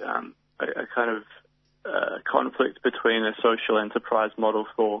a kind of conflict between a social enterprise model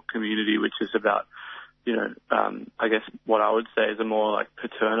for community, which is about, I guess what I would say is a more like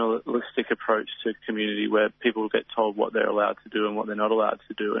paternalistic approach to community, where people get told what they're allowed to do and what they're not allowed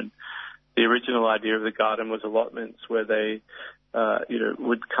to do. And the original idea of the garden was allotments where they,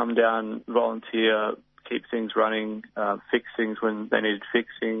 would come down, volunteer, keep things running, fix things when they needed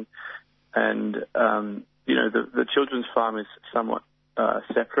fixing. And, the children's farm is somewhat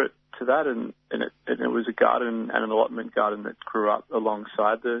separate to that, and it was a garden and an allotment garden that grew up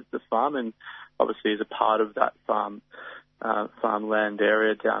alongside the farm, and obviously is a part of that farmland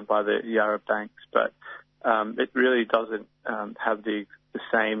area down by the Yarra banks. But it really doesn't have the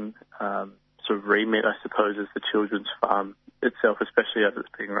same sort of remit, I suppose, as the children's farm itself, especially as it's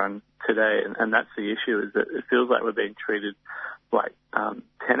being run today. And that's the issue, is that it feels like we're being treated like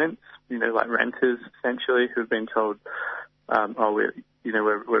tenants, like renters essentially, who've been told, we're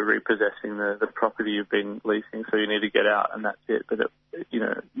repossessing the property you've been leasing, so you need to get out, and that's it. But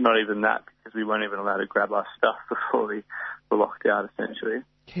not even that, because we weren't even allowed to grab our stuff before we were locked out, essentially.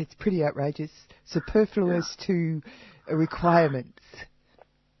 Yeah, it's pretty outrageous, superfluous to requirements.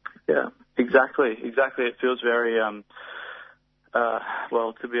 Yeah, exactly. It feels very,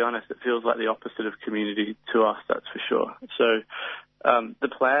 to be honest, it feels like the opposite of community to us, that's for sure. So the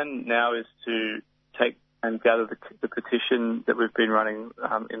plan now is to take and gather the petition that we've been running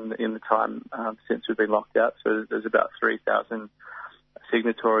in the time since we've been locked out. So there's about 3,000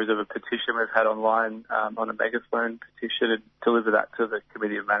 signatories of a petition we've had online on a megaphone petition, and deliver that to the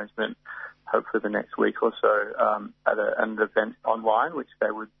Committee of Management hopefully the next week or so at an event online, which they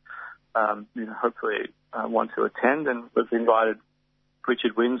would hopefully want to attend. And we've invited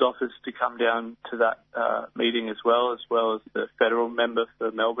Richard Wynn's office to come down to that meeting as well as the federal member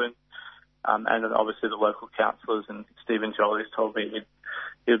for Melbourne. And then obviously the local councillors, and Stephen Jolly's told me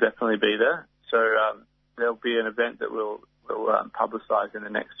he'll definitely be there. So there'll be an event that we'll publicise in the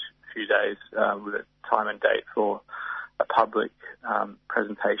next few days with a time and date for a public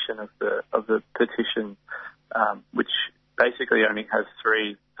presentation of the petition, which basically only has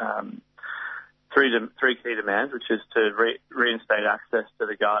three key demands, which is to reinstate access to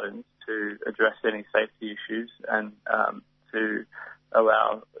the gardens, to address any safety issues, and to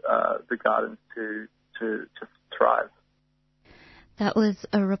allow the gardens to thrive. That was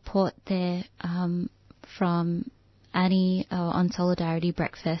a report there from Annie on Solidarity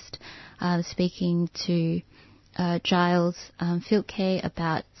Breakfast, speaking to Giles Filtke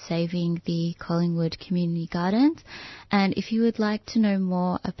about saving the Collingwood Community Gardens. And if you would like to know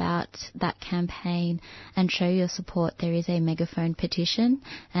more about that campaign and show your support, there is a megaphone petition,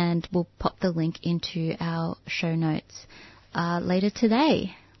 and we'll pop the link into our show notes later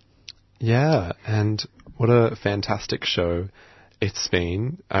today. Yeah, and what a fantastic show it's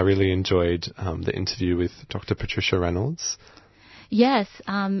been. I really enjoyed the interview with Dr. Patricia Reynolds. Yes,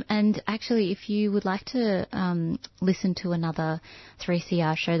 and actually, if you would like to listen to another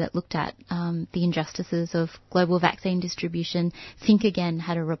 3CR show that looked at the injustices of global vaccine distribution, Think Again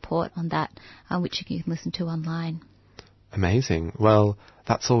had a report on that, which you can listen to online. Amazing. Well,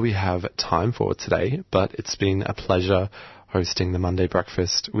 that's all we have time for today, but it's been a pleasure hosting the Monday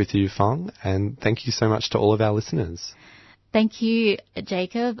Breakfast with you, Fong, and thank you so much to all of our listeners. Thank you,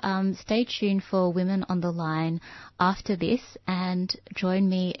 Jacob. Stay tuned for Women on the Line after this, and join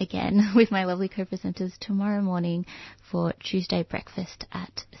me again with my lovely co-presenters tomorrow morning for Tuesday Breakfast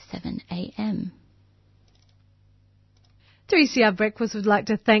at 7 a.m. 3CR Breakfast would like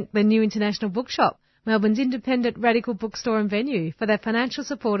to thank the New International Bookshop, Melbourne's independent radical bookstore and venue, for their financial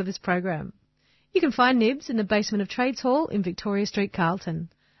support of this program. You can find Nibs in the basement of Trades Hall in Victoria Street, Carlton.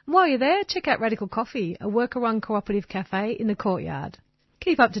 And while you're there, check out Radical Coffee, a worker-run cooperative cafe in the courtyard.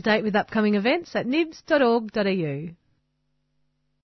 Keep up to date with upcoming events at nibs.org.au.